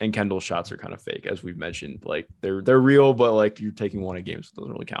Kendall's shots are kind of fake, as we've mentioned. Like they're real, but like you're taking one a game, so it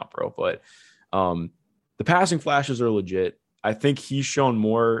doesn't really count, bro. But the passing flashes are legit. I think he's shown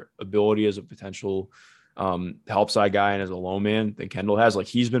more ability as a potential help side guy and as a low man than Kendall has. Like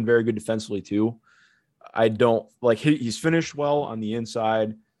he's been very good defensively too. I don't like he's finished well on the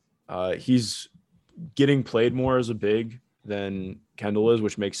inside. He's getting played more as a big than Kendall is,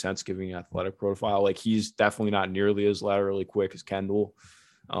 which makes sense given the athletic profile. Like he's definitely not nearly as laterally quick as Kendall,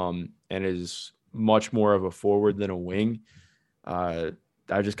 and is much more of a forward than a wing. I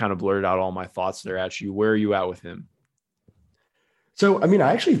just kind of blurted out all my thoughts there at you. Where are you at with him? So, I mean,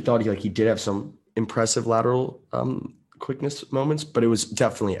 I actually thought he did have some impressive lateral quickness moments, but it was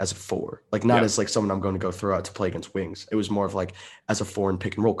definitely as a four, like not as like someone I'm going to go throw out to play against wings. It was more of like as a four in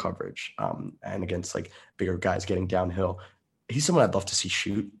pick and roll coverage, and against like bigger guys getting downhill. He's someone I'd love to see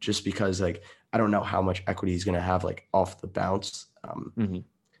shoot just because like I don't know how much equity he's going to have like off the bounce.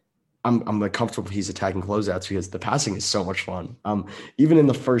 I'm like comfortable if he's attacking closeouts because the passing is so much fun. Even in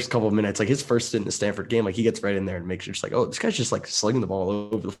the first couple of minutes, like his first in the Stanford game, like he gets right in there and makes it just like, oh, this guy's just like slinging the ball all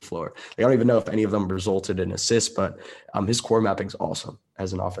over the floor. Like, I don't even know if any of them resulted in assists, but his core mapping is awesome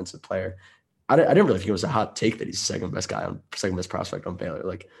as an offensive player. I didn't really think it was a hot take that he's the second best prospect on Baylor.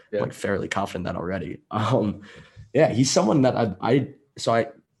 Like, I'm like fairly confident that already. Yeah, he's someone that I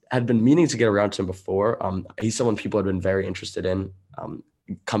had been meaning to get around to him before. He's someone people had been very interested in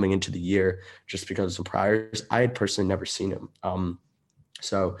coming into the year just because of some priors. I had personally never seen him.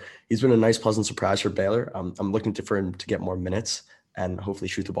 So he's been a nice, pleasant surprise for Baylor. I'm looking for him to get more minutes and hopefully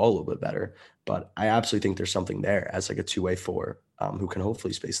shoot the ball a little bit better. But I absolutely think there's something there as like a two-way four who can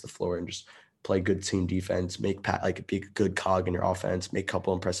hopefully space the floor and just play good team defense, be a good cog in your offense, make a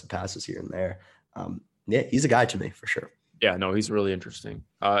couple impressive passes here and there. Yeah, he's a guy to me for sure. Yeah, no, he's really interesting.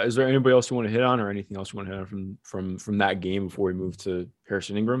 Is there anybody else you want to hit on or anything else you want to hit on from that game before we move to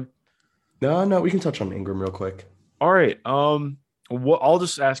Harrison Ingram? No, we can touch on Ingram real quick. All right. I'll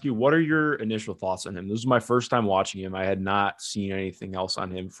just ask you, what are your initial thoughts on him? This is my first time watching him. I had not seen anything else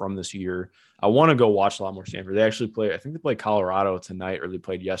on him from this year. I want to go watch a lot more Stanford. They actually I think they played Colorado tonight, or they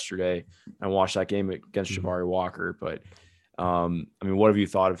played yesterday. I watched that game against Jabari Walker. But, I mean, what have you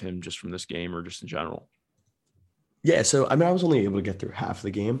thought of him just from this game or just in general? Yeah, so I mean, I was only able to get through half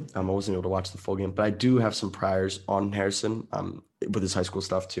the game. I wasn't able to watch the full game, but I do have some priors on Harrison with his high school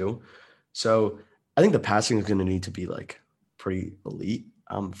stuff too. So I think the passing is going to need to be like pretty elite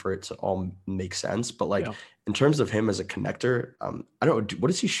for it to all make sense. But like in terms of him as a connector, I don't know, what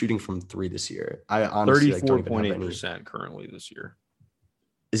is he shooting from three this year? I honestly 34.8% currently this year.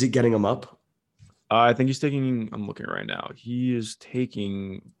 Is he getting him up? I think he's taking. I'm looking right now. He is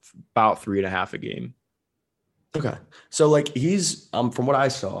taking about 3.5 a game. Okay. So like he's from what I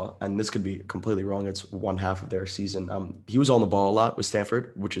saw, and this could be completely wrong, it's one half of their season. He was on the ball a lot with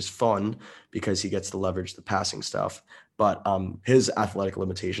Stanford, which is fun because he gets to leverage the passing stuff. But his athletic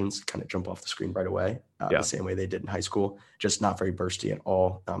limitations kind of jump off the screen right away, the same way they did in high school. Just not very bursty at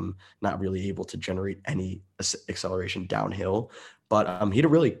all. Not really able to generate any acceleration downhill. But he had a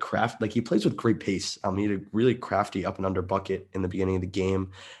really he plays with great pace. He had a really crafty up and under bucket in the beginning of the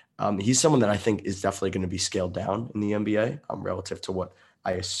game. He's someone that I think is definitely going to be scaled down in the NBA relative to what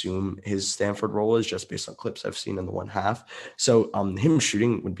I assume his Stanford role is, just based on clips I've seen in the one half. So him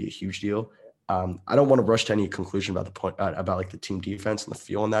shooting would be a huge deal. I don't want to rush to any conclusion about the point about like the team defense and the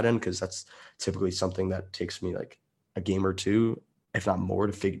feel on that end, because that's typically something that takes me like a game or two, if not more,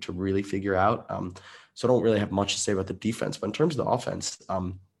 to really figure out. So I don't really have much to say about the defense. But in terms of the offense,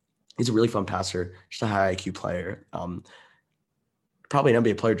 he's a really fun passer, just a high IQ player. Probably an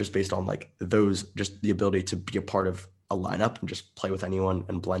NBA player just based on like just the ability to be a part of a lineup and just play with anyone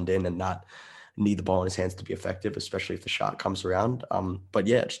and blend in and not need the ball in his hands to be effective, especially if the shot comes around. But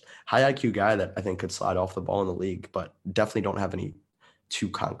yeah, just high IQ guy that I think could slide off the ball in the league, but definitely don't have any too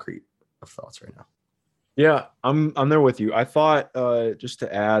concrete of thoughts right now. Yeah, I'm there with you. I thought just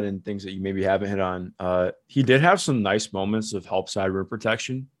to add and things that you maybe haven't hit on, he did have some nice moments of help side rim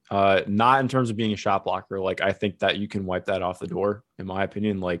protection. Not in terms of being a shot blocker. Like, I think that you can wipe that off the door, in my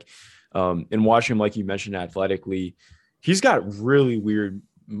opinion. Like, in watching him, like you mentioned, athletically, he's got really weird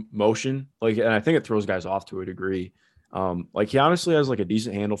motion. Like, and I think it throws guys off to a degree. Like, he honestly has like a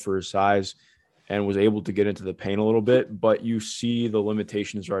decent handle for his size and was able to get into the paint a little bit, but you see the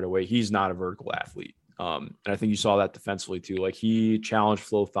limitations right away. He's not a vertical athlete. And I think you saw that defensively too. Like, he challenged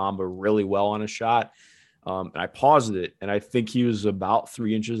Flo Thamba really well on a shot. And I paused it, and I think he was about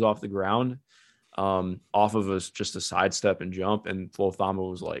 3 inches off the ground, off of just a sidestep and jump. And Flo Thamba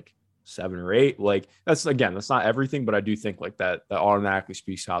was like 7 or 8. Like, that's not everything, but I do think like that automatically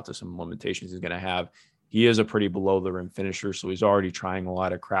speaks out to some limitations he's going to have. He is a pretty below the rim finisher, so he's already trying a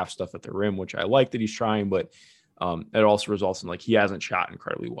lot of craft stuff at the rim, which I like that he's trying, but it also results in like he hasn't shot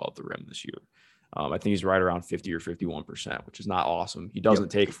incredibly well at the rim this year. I think he's right around 50 or 51%, which is not awesome. He doesn't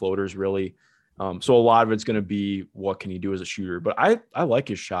take floaters really. So a lot of it's going to be what can he do as a shooter, but I like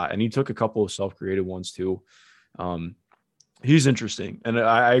his shot, and he took a couple of self-created ones too. He's interesting. And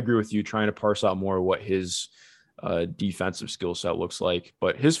I agree with you trying to parse out more what his defensive skill set looks like,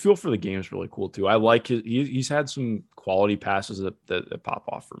 but his feel for the game is really cool too. I like he's had some quality passes that pop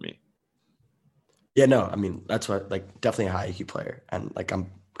off for me. Yeah, no, I mean, that's what, like, definitely a high IQ player. And like,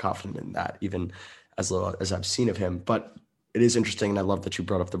 I'm confident in that, even as little as I've seen of him, but it is interesting, and I love that you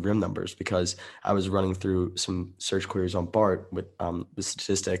brought up the rim numbers, because I was running through some search queries on BART with the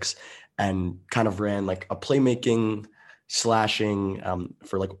statistics, and kind of ran like a playmaking, slashing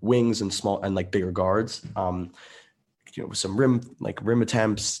for like wings and small and like bigger guards. With some rim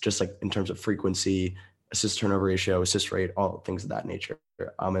attempts, just like in terms of frequency, assist turnover ratio, assist rate, all things of that nature.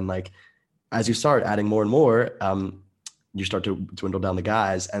 And like as you start adding more and more, you start to dwindle down the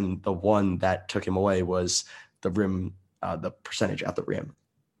guys, and the one that took him away was the rim. The percentage at the rim.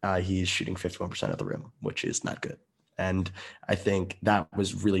 He's shooting 51% at the rim, which is not good. And I think that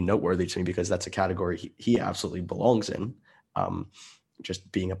was really noteworthy to me, because that's a category he absolutely belongs in,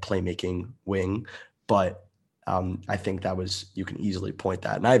 just being a playmaking wing. But I think you can easily point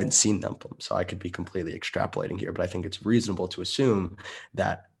that, and I haven't seen them, so I could be completely extrapolating here, but I think it's reasonable to assume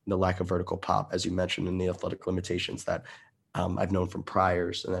that the lack of vertical pop, as you mentioned, and the athletic limitations that I've known from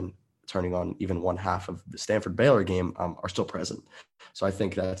priors, and then turning on even one half of the Stanford Baylor game are still present. So I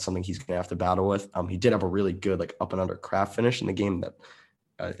think that's something he's going to have to battle with. He did have a really good like up and under craft finish in the game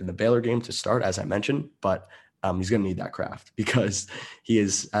in the Baylor game to start, as I mentioned, but he's going to need that craft because he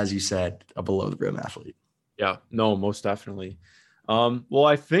is, as you said, a below the rim athlete. Yeah, no, most definitely. Well,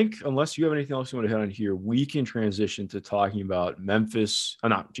 I think unless you have anything else you want to hit on here, we can transition to talking about Memphis.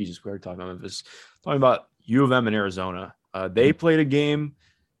 We already talked about Memphis. Talking about U of M and Arizona. They played a game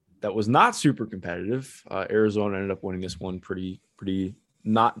that was not super competitive. Arizona ended up winning this one pretty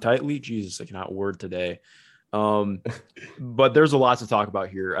not tightly. Jesus, I cannot word today. But there's a lot to talk about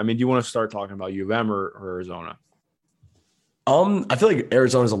here. I mean, do you want to start talking about U of M or Arizona? I feel like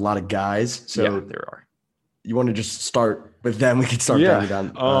Arizona's a lot of guys. So yeah, there are. You want to just start with them? We could start breaking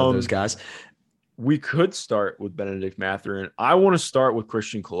down those guys. We could start with Benedict Mathurin. I want to start with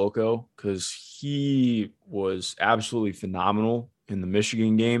Christian Koloko because he was absolutely phenomenal in the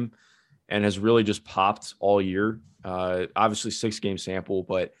Michigan game and has really just popped all year. Obviously 6-game sample,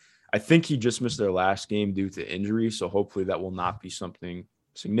 but I think he just missed their last game due to injury. So hopefully that will not be something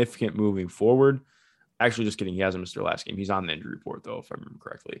significant moving forward. Actually, just kidding. He hasn't missed their last game. He's on the injury report though, if I remember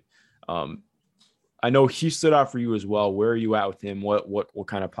correctly. I know he stood out for you as well. Where are you at with him? What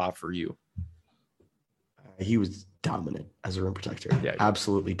kind of pop for you? He was dominant as a rim protector. Yeah,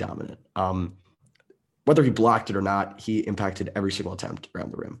 absolutely dominant. Whether he blocked it or not, he impacted every single attempt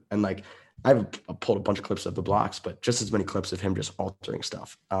around the rim. And like I've pulled a bunch of clips of the blocks, but just as many clips of him just altering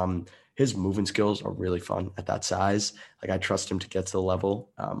stuff. His moving skills are really fun at that size. Like I trust him to get to the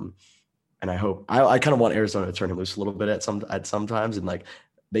level. And I hope I kind of want Arizona to turn him loose a little bit at sometimes, and like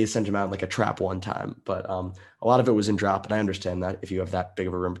they sent him out in like a trap one time, but a lot of it was in drop, and I understand that if you have that big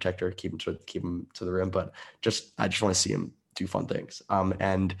of a rim protector, keep him to the rim. But I just want to see him do fun things.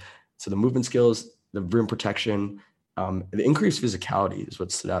 And so the movement skills, the rim protection, the increased physicality is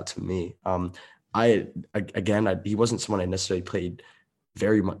what stood out to me. He wasn't someone I necessarily paid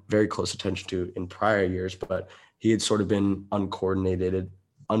very close attention to in prior years, but he had sort of been uncoordinated,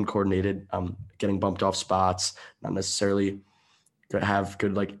 getting bumped off spots, not necessarily have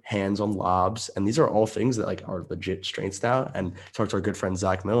good like hands on lobs, and these are all things that like are legit strengths now. And talk to our good friend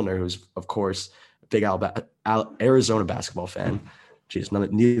Zach Milner, who's of course a big Arizona basketball fan. Jeez,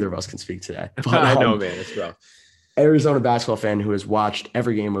 neither of us can speak today. But, I know, man, it's rough. Arizona basketball fan who has watched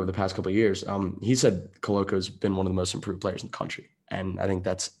every game over the past couple of years. He said Koloko's been one of the most improved players in the country, and I think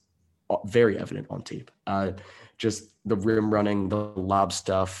that's very evident on tape. Just the rim running, the lob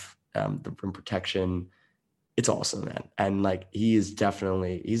stuff, the rim protection. It's awesome, man. And like, he's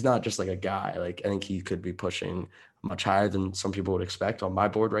not just like a guy. Like I think he could be pushing much higher than some people would expect on my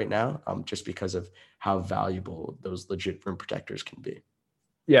board right now, just because of how valuable those legit rim protectors can be.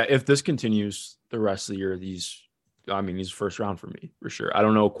 Yeah. If this continues the rest of the year, he's first round for me for sure. I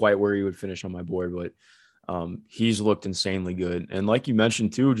don't know quite where he would finish on my board, but he's looked insanely good. And like you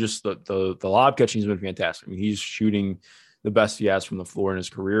mentioned too, just the lob catching has been fantastic. I mean, he's shooting the best he has from the floor in his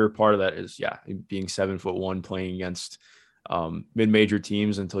career. Part of that is, being 7'1", playing against mid-major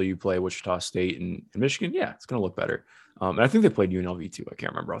teams until you play Wichita State and Michigan. Yeah, it's going to look better. And I think they played UNLV too. I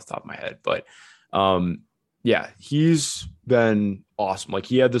can't remember off the top of my head, but he's been awesome. Like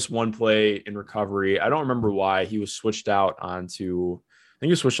he had this one play in recovery. I don't remember why he was switched out onto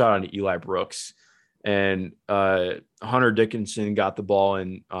Eli Brooks, and Hunter Dickinson got the ball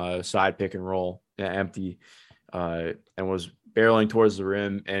in side pick and roll, empty, and was barreling towards the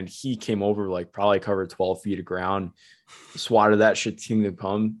rim, and he came over, like probably covered 12 feet of ground, swatted that shit team to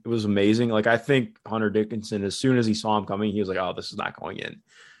come. It was amazing. Like I think Hunter Dickinson, as soon as he saw him coming, he was like, oh, this is not going in.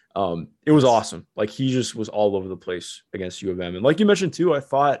 It was awesome. Like he just was all over the place against U of M. And like you mentioned too, I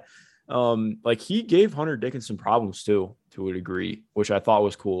thought like he gave Hunter Dickinson problems too, to a degree, which I thought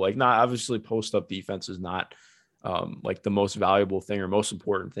was cool. Like not obviously post up defense is not like the most valuable thing or most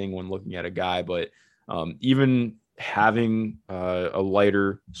important thing when looking at a guy, but even having a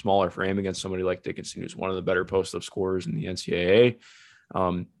lighter, smaller frame against somebody like Dickinson, who's one of the better post-up scorers in the NCAA,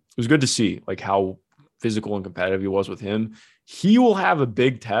 it was good to see like how physical and competitive he was with him. He will have a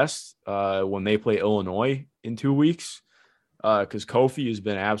big test when they play Illinois in 2 weeks, because Kofi has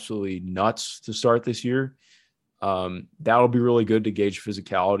been absolutely nuts to start this year. That'll be really good to gauge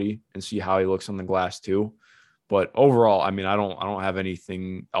physicality and see how he looks on the glass too. But overall, I mean, I don't have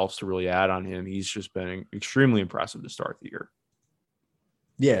anything else to really add on him. He's just been extremely impressive to start the year.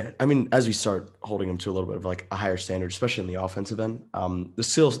 Yeah, I mean, as we start holding him to a little bit of like a higher standard, especially in the offensive end, the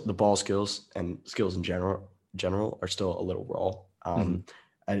skills, the ball skills and skills in general general are still a little raw.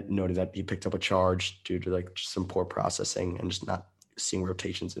 I noted that he picked up a charge due to like just some poor processing and just not seeing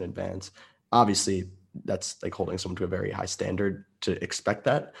rotations in advance. Obviously, that's like holding someone to a very high standard to expect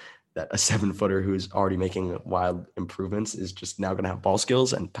that a 7-footer who's already making wild improvements is just now going to have ball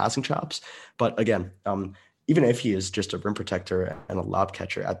skills and passing chops. But again, even if he is just a rim protector and a lob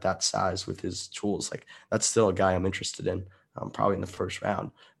catcher at that size with his tools, like that's still a guy I'm interested in, probably in the first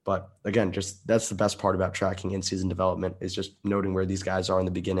round. But again, just that's the best part about tracking in-season development is just noting where these guys are in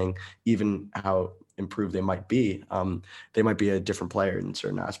the beginning, even how improved they might be. They might be a different player in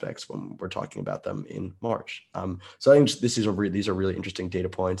certain aspects when we're talking about them in March. So I think these are really interesting data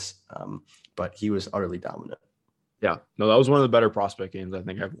points, but he was utterly dominant. Yeah, no, that was one of the better prospect games I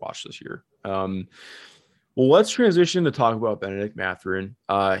think I've watched this year. Well, let's transition to talk about Bennedict Mathurin.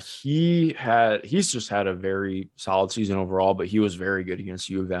 He's just had a very solid season overall, but he was very good against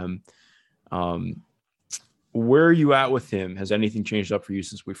U of M. Where are you at with him? Has anything changed up for you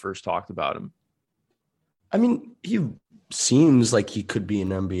since we first talked about him? I mean, he seems like he could be an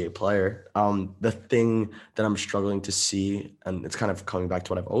NBA player. The thing that I'm struggling to see, and it's kind of coming back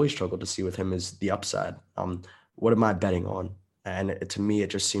to what I've always struggled to see with him, is the upside. What am I betting on? And to me, it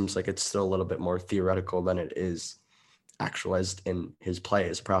just seems like it's still a little bit more theoretical than it is actualized in his play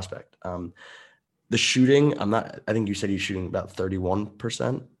as a prospect. The shooting, I think you said he's shooting about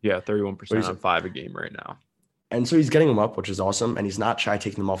 31%. Yeah, 31% on 5 a game right now. And so he's getting them up, which is awesome. And he's not shy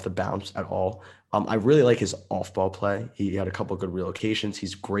taking them off the bounce at all. I really like his off-ball play. He had a couple of good relocations.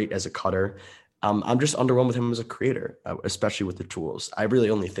 He's great as a cutter. I'm just underwhelmed with him as a creator, especially with the tools. I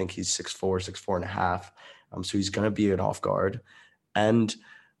really only think he's 6'4", 6'4.5". So he's going to be an off guard. And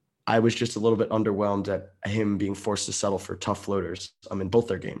I was just a little bit underwhelmed at him being forced to settle for tough floaters in both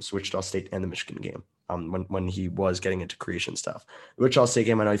their games, Wichita State and the Michigan game, when he was getting into creation stuff. The Wichita State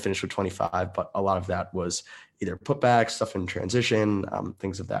game, I know he finished with 25, but a lot of that was either putbacks, stuff in transition,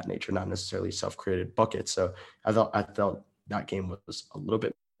 things of that nature, not necessarily self-created buckets. So I felt that game was a little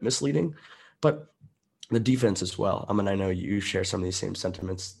bit misleading. But the defense as well. I know you share some of these same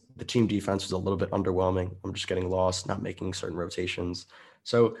sentiments. The team defense was a little bit underwhelming. I'm just getting lost, not making certain rotations.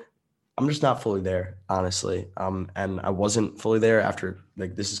 So I'm just not fully there, honestly. And I wasn't fully there after,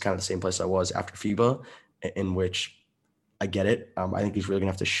 this is kind of the same place I was after FIBA, in which I get it. I think he's really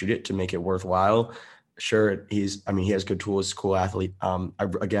gonna have to shoot it to make it worthwhile. Sure, he has good tools, cool athlete. I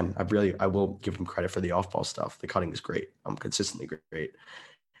will give him credit for the off-ball stuff. The cutting is great. Consistently great.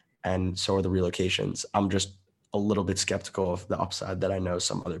 And so are the relocations. I'm just a little bit skeptical of the upside that I know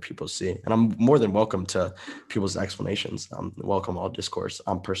some other people see. And I'm more than welcome to people's explanations. Welcome all discourse.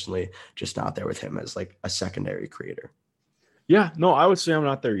 I'm personally just not there with him as a secondary creator. Yeah, no, I would say I'm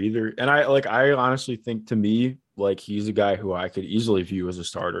not there either. And I honestly think, to me, he's a guy who I could easily view as a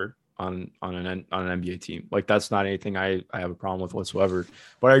starter on an NBA team. That's not anything I have a problem with whatsoever.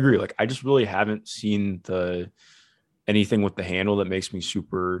 But I agree. I just really haven't seen anything with the handle that makes me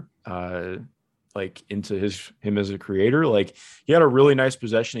super into him as a creator. He had a really nice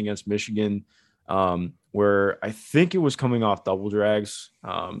possession against Michigan, where I think it was coming off double drags.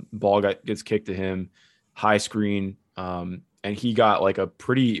 Ball gets kicked to him, high screen, and he got a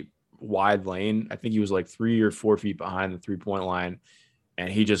pretty wide lane. I think he was 3 or 4 feet behind the 3-point line,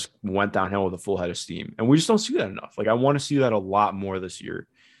 and he just went downhill with a full head of steam. And we just don't see that enough. I want to see that a lot more this year.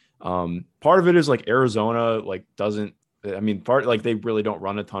 Part of it is Arizona doesn't. They really don't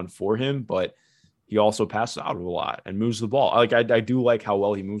run a ton for him, but he also passes out a lot and moves the ball. I do like how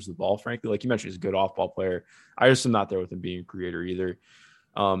well he moves the ball, frankly. You mentioned, he's a good off-ball player. I just am not there with him being a creator either.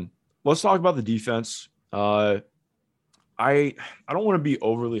 Let's talk about the defense. I don't want to be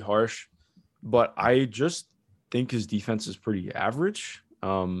overly harsh, but I just think his defense is pretty average.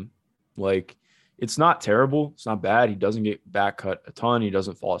 It's not terrible. It's not bad. He doesn't get back cut a ton. He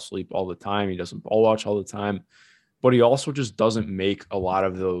doesn't fall asleep all the time. He doesn't ball watch all the time. But he also just doesn't make a lot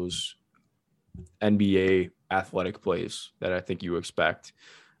of those NBA athletic plays that I think you expect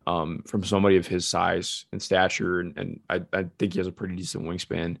from somebody of his size and stature. And I think he has a pretty decent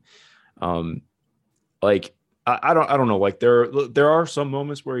wingspan. I don't know. There are some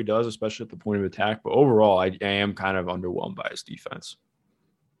moments where he does, especially at the point of attack. But overall, I am kind of underwhelmed by his defense.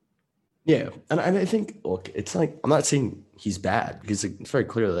 Yeah, and I think, look, it's I'm not saying he's bad, because it's very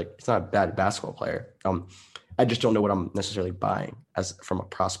clear he's not a bad basketball player. I just don't know what I'm necessarily buying from a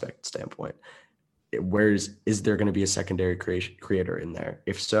prospect standpoint. Is there going to be a secondary creator in there?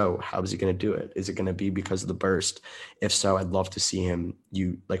 If so, how is he going to do it? Is it going to be because of the burst? If so, I'd love to see him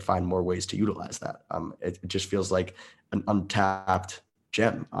find more ways to utilize that. It just feels like an untapped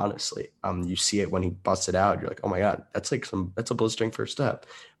gem, honestly. You see it when he busts it out. You're like, oh my God, that's a blistering first step.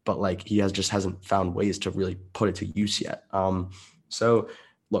 but like he hasn't found ways to really put it to use yet. So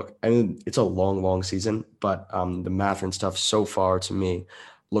look, I mean, it's a long season, but the Mathurin stuff so far to me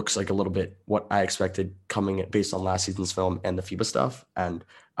looks like a little bit what I expected coming based on last season's film and the FIBA stuff. And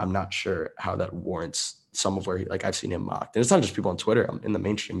I'm not sure how that warrants some of where I've seen him mocked. And it's not just people on Twitter. In the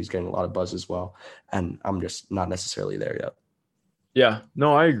mainstream, he's getting a lot of buzz as well. And I'm just not necessarily there yet. Yeah,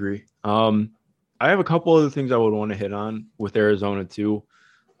 no, I agree. I have a couple other things I would want to hit on with Arizona too.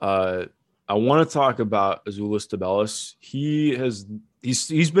 I want to talk about Azuolas Tubelis.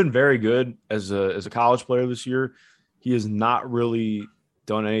 He's been very good as a college player this year. He has not really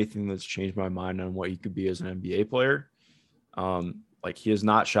done anything that's changed my mind on what he could be as an NBA player. He has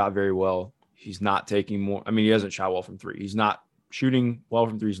not shot very well. He's not taking more. I mean, he hasn't shot well from three. He's not shooting well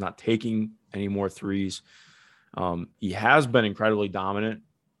from three. He's not taking any more threes. He has been incredibly dominant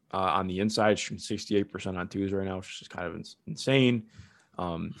on the inside, shooting 68% on twos right now, which is kind of insane.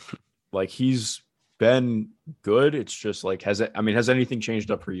 He's been good. It's just has anything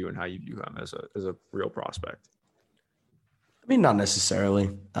changed up for you and how you view him as a real prospect? I mean, not necessarily.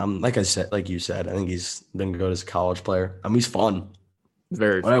 Like you said, I think he's been good as a college player. He's fun.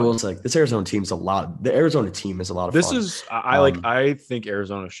 Very fun. I will say this Arizona team is a lot. The Arizona team is a lot of fun. I think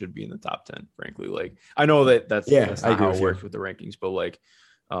Arizona should be in the top 10, frankly. I know that's not how it works with the rankings, but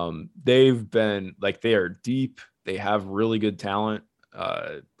they've been they are deep. They have really good talent.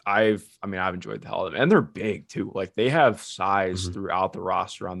 I've enjoyed the hell of them, and they're big too. They have size throughout the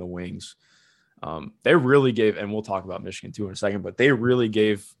roster on the wings. They really gave, and we'll talk about Michigan too in a second, but they really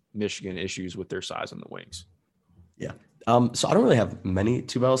gave Michigan issues with their size on the wings. Yeah. So I don't really have many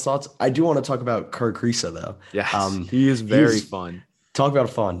Tubelis thoughts. I do want to talk about Kerr Kriisa though. Yes, he is very fun. Talk about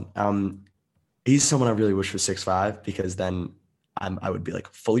fun. He's someone I really wish was 6'5", because then I would be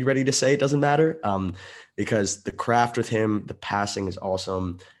fully ready to say it doesn't matter. Because the craft with him, the passing is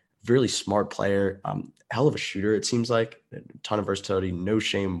awesome. Really smart player. Hell of a shooter. It seems like a ton of versatility, no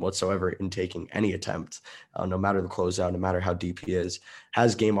shame whatsoever in taking any attempt, no matter the closeout, no matter how deep he is.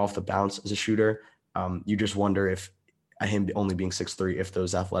 Has game off the bounce as a shooter. You just wonder if him only being 6'3", if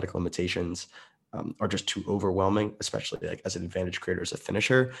those athletic limitations are just too overwhelming, especially as an advantage creator as a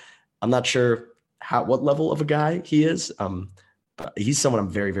finisher. I'm not sure what level of a guy he is. But he's someone I'm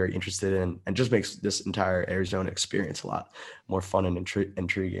very, very interested in, and just makes this entire Arizona experience a lot more fun and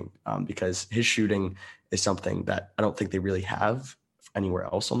intriguing because his shooting is something that I don't think they really have anywhere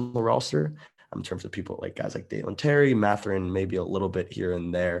else on the roster in terms of people guys like Dalen Terry, Mathurin, maybe a little bit here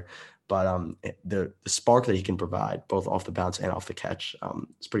and there. But the spark that he can provide both off the bounce and off the catch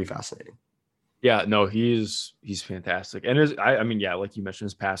is pretty fascinating. Yeah, no, he's fantastic. And like you mentioned,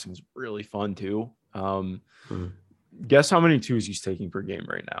 his passing is really fun too. Guess how many twos he's taking per game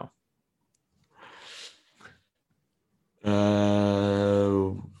right now?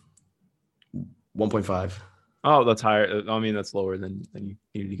 1.5. Oh, that's higher. I mean, that's lower than you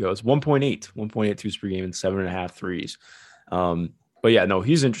needed to go. It's 1.8 twos per game and 7.5 threes. But yeah, no,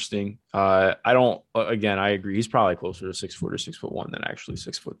 he's interesting. I agree. He's probably closer to 6'4" or 6'1" than actually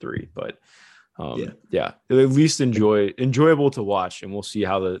 6'3". But at least enjoyable to watch, and we'll see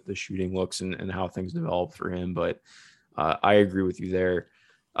how the shooting looks and how things develop for him. But I agree with you there.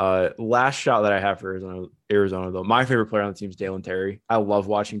 Last shot that I have for Arizona though, my favorite player on the team is Dalen Terry. I love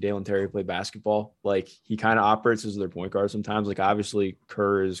watching Dalen Terry play basketball. He kind of operates as their point guard sometimes. Obviously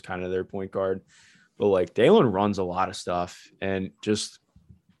Kerr is kind of their point guard, but Dalen runs a lot of stuff and just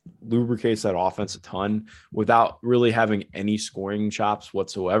lubricates that offense a ton without really having any scoring chops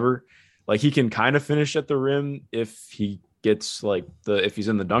whatsoever. He can kind of finish at the rim if he gets if he's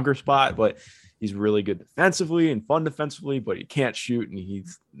in the dunker spot, but he's really good defensively and fun defensively, but he can't shoot, and he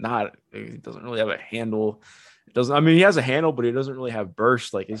doesn't really have a handle. He has a handle, but he doesn't really have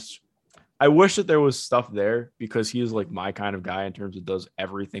burst. I wish that there was stuff there because he is my kind of guy in terms of does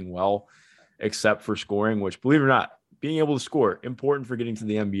everything well except for scoring, which, believe it or not, being able to score, important for getting to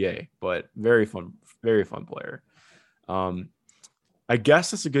the NBA, but very fun player. I guess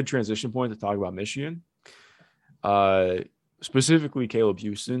that's a good transition point to talk about Michigan, specifically Caleb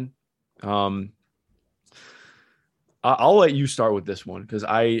Houston. I'll let you start with this one because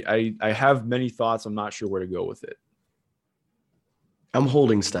I have many thoughts. I'm not sure where to go with it. I'm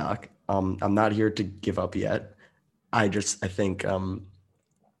holding stock. I'm not here to give up yet. I think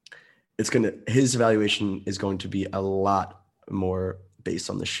his evaluation is going to be a lot more based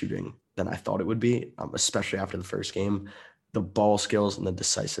on the shooting than I thought it would be, especially after the first game. the ball skills and the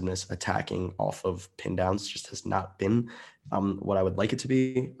decisiveness attacking off of pin downs just has not been what I would like it to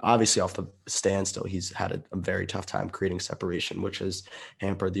be. Obviously, off the stand still, he's had a very tough time creating separation, which has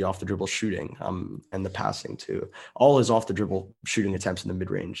hampered the off the dribble shooting and the passing too. All his off the dribble shooting attempts in the mid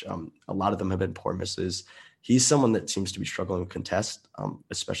range, a lot of them have been poor misses. He's someone that seems to be struggling with contest,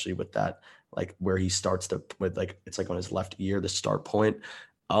 especially with that, like where he starts to with like it's like on his left ear, the start point.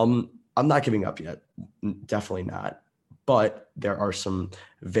 I'm not giving up yet, definitely not. But there are some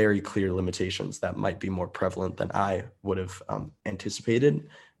very clear limitations that might be more prevalent than I would have anticipated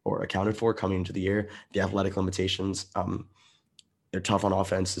or accounted for coming into the year. The athletic limitations, they're tough on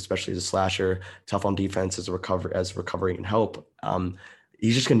offense, especially as a slasher, tough on defense as recovery and help.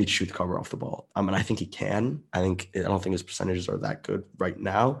 He's just going to need to shoot the cover off the ball. And I think he can. I don't think his percentages are that good right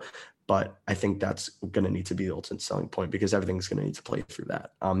now, but I think that's going to need to be the ultimate selling point because everything's going to need to play through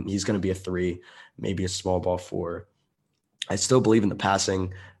that. He's going to be a 3, maybe a small ball 4. I still believe in the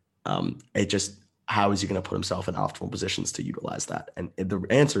passing. It just, how is he going to put himself in optimal positions to utilize that? And the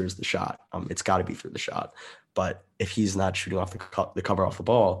answer is the shot. It's got to be through the shot. But if he's not shooting off the cover off the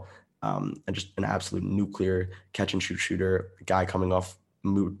ball, and just an absolute nuclear catch and shoot shooter, a guy coming off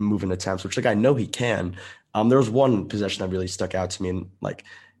moving attempts, which like I know he can. There was one possession that really stuck out to me in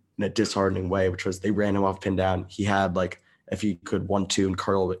a disheartening way, which was they ran him off pin down. He had if he could 1-2 and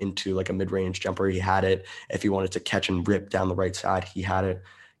curl into a mid-range jumper, he had it. If he wanted to catch and rip down the right side, he had it.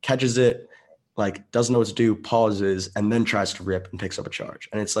 Catches it, doesn't know what to do, pauses, and then tries to rip and picks up a charge.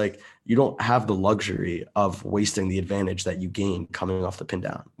 And it's you don't have the luxury of wasting the advantage that you gain coming off the pin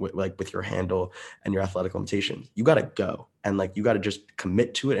down with your handle and your athletic limitations. You got to go. And you got to just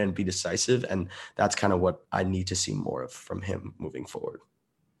commit to it and be decisive. And that's kind of what I need to see more of from him moving forward.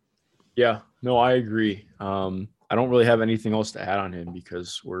 Yeah, no, I agree. I don't really have anything else to add on him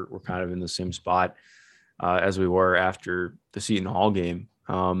because we're kind of in the same spot as we were after the Seton Hall game.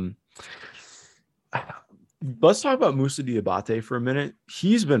 Let's talk about Moussa Diabate for a minute.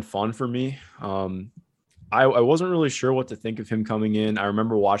 He's been fun for me. I wasn't really sure what to think of him coming in. I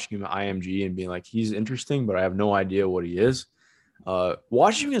remember watching him at IMG and being he's interesting, but I have no idea what he is.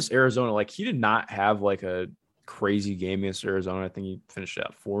 Watching against Arizona, he did not have a crazy game against Arizona. I think he finished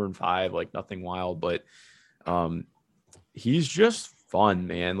at 4-5, nothing wild, but he's just fun,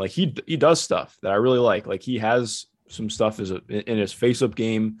 man. He does stuff that I really like. He has some stuff in his face-up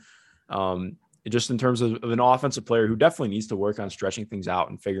game. Just in terms of an offensive player who definitely needs to work on stretching things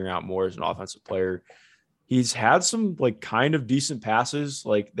out and figuring out more as an offensive player. He's had some kind of decent passes.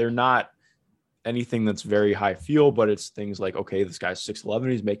 They're not anything that's very high field, but it's things okay, this guy's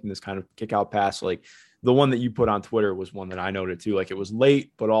 6'11", he's making this kind of kick out pass. The one that you put on Twitter was one that I noted too. It was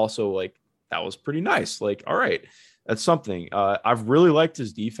late, but also that was pretty nice. All right, that's something. I've really liked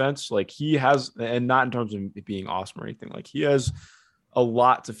his defense. He has, and not in terms of it being awesome or anything, he has a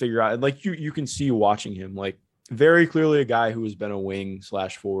lot to figure out. And you can see watching him, very clearly a guy who has been a wing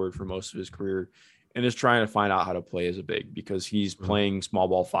 / forward for most of his career and is trying to find out how to play as a big because he's playing small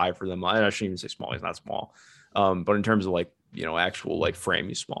ball 5 for them. I shouldn't even say small. He's not small. But in terms of actual frame,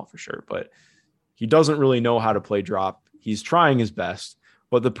 he's small for sure. But he doesn't really know how to play drop. He's trying his best,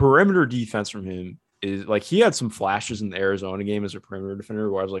 but the perimeter defense from him is he had some flashes in the Arizona game as a perimeter defender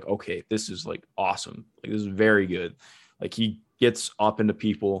where I was okay, this is awesome. This is very good. He gets up into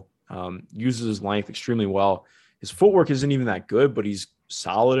people, uses his length extremely well. His footwork isn't even that good, but he's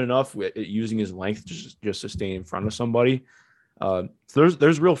solid enough with using his length just to stay in front of somebody. So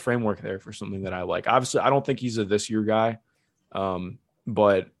there's real framework there for something that I like. Obviously, I don't think he's a this year guy,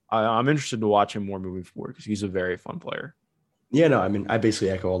 but I'm interested to watch him more moving forward because he's a very fun player. Yeah, no, I basically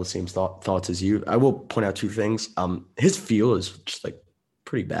echo all the same thoughts as you. I will point out 2 things. His feel is just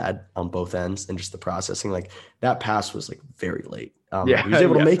pretty bad on both ends, and just the processing. That pass was very late. He was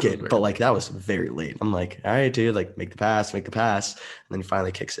able to make it, but that was very late. I'm all right, dude, make the pass, and then he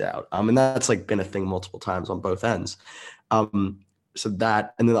finally kicks it out. And that's been a thing multiple times on both ends. So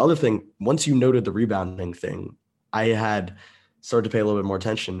that, and then the other thing, once you noted the rebounding thing, I had started to pay a little bit more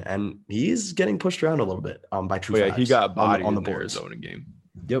attention, and he's getting pushed around a little bit by true fives. He got bodied on the in the Arizona game.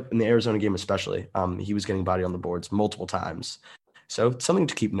 Yep, in the Arizona game especially. He was getting bodied on the boards multiple times. So it's something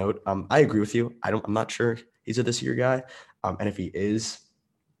to keep note. I agree with you. I'm not sure he's a this year guy. And if he is,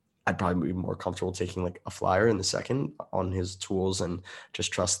 I'd probably be more comfortable taking a flyer in the second on his tools and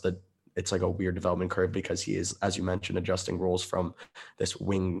just trust that it's a weird development curve because he is, as you mentioned, adjusting roles from this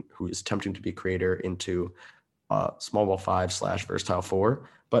wing who is attempting to be creator into small ball 5 / versatile 4.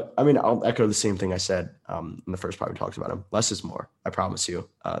 But I'll echo the same thing I said in the first part we talked about him. Less is more. I promise you.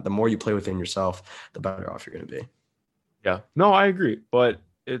 The more you play within yourself, the better off you're going to be. Yeah, no, I agree. But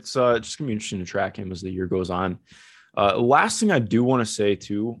it's just going to be interesting to track him as the year goes on. Last thing I do want to say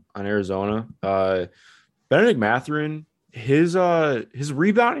too on Arizona, Benedict Mathurin, his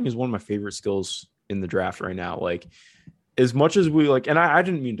rebounding is one of my favorite skills in the draft right now. Like, as much as we like, and I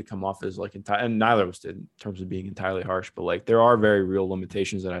didn't mean to come off as like, and neither of us did in terms of being entirely harsh, but like there are very real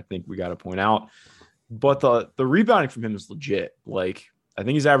limitations that I think we got to point out. But the rebounding from him is legit. Like, I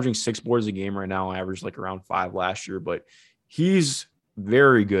think he's averaging 6 boards a game right now. I averaged like around 5 last year, but he's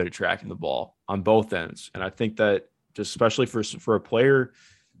very good at tracking the ball on both ends. And I think that just especially for a player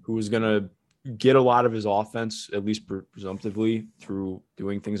who is going to get a lot of his offense, at least presumptively, through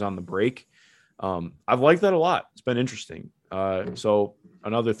doing things on the break, I've liked that a lot. It's been interesting. So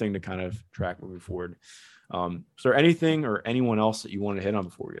another thing to kind of track moving forward. Is there anything or anyone else that you want to hit on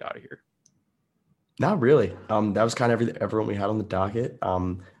before we get out of here? Not really. That was kind of everyone we had on the docket.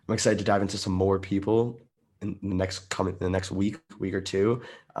 I'm excited to dive into some more people in the next week or two.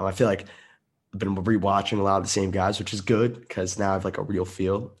 I feel like I've been rewatching a lot of the same guys, which is good because now I have like a real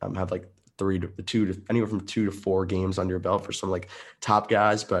feel. I have like anywhere from 2 to 4 games under your belt for some like top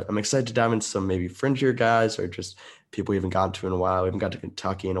guys. But I'm excited to dive into some maybe fringier guys or just people we haven't gotten to in a while. We haven't got to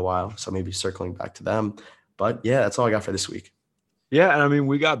Kentucky in a while, so maybe circling back to them. But yeah, that's all I got for this week. Yeah, and I mean,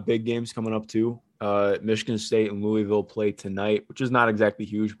 we got big games coming up too. Michigan State and Louisville play tonight, which is not exactly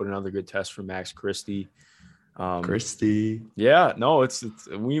huge, but another good test for Max Christie. Yeah, no, it's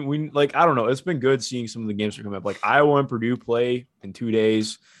we like, I don't know. It's been good seeing some of the games that are coming up. Like Iowa and Purdue play in 2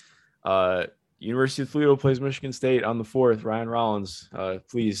 days. University of Toledo plays Michigan State on the 4th. Ryan Rollins,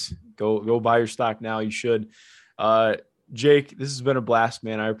 please go buy your stock now. You should. Jake, this has been a blast,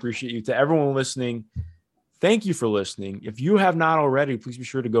 man. I appreciate you. To everyone listening, thank you for listening. If you have not already, please be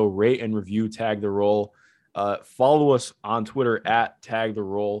sure to go rate and review Tag the Roll. Follow us on Twitter at Tag the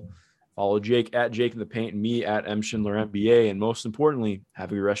Roll. Follow Jake at Jake in the Paint and me at M. Schindler MBA. And most importantly,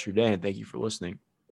 have a good rest of your day. And thank you for listening.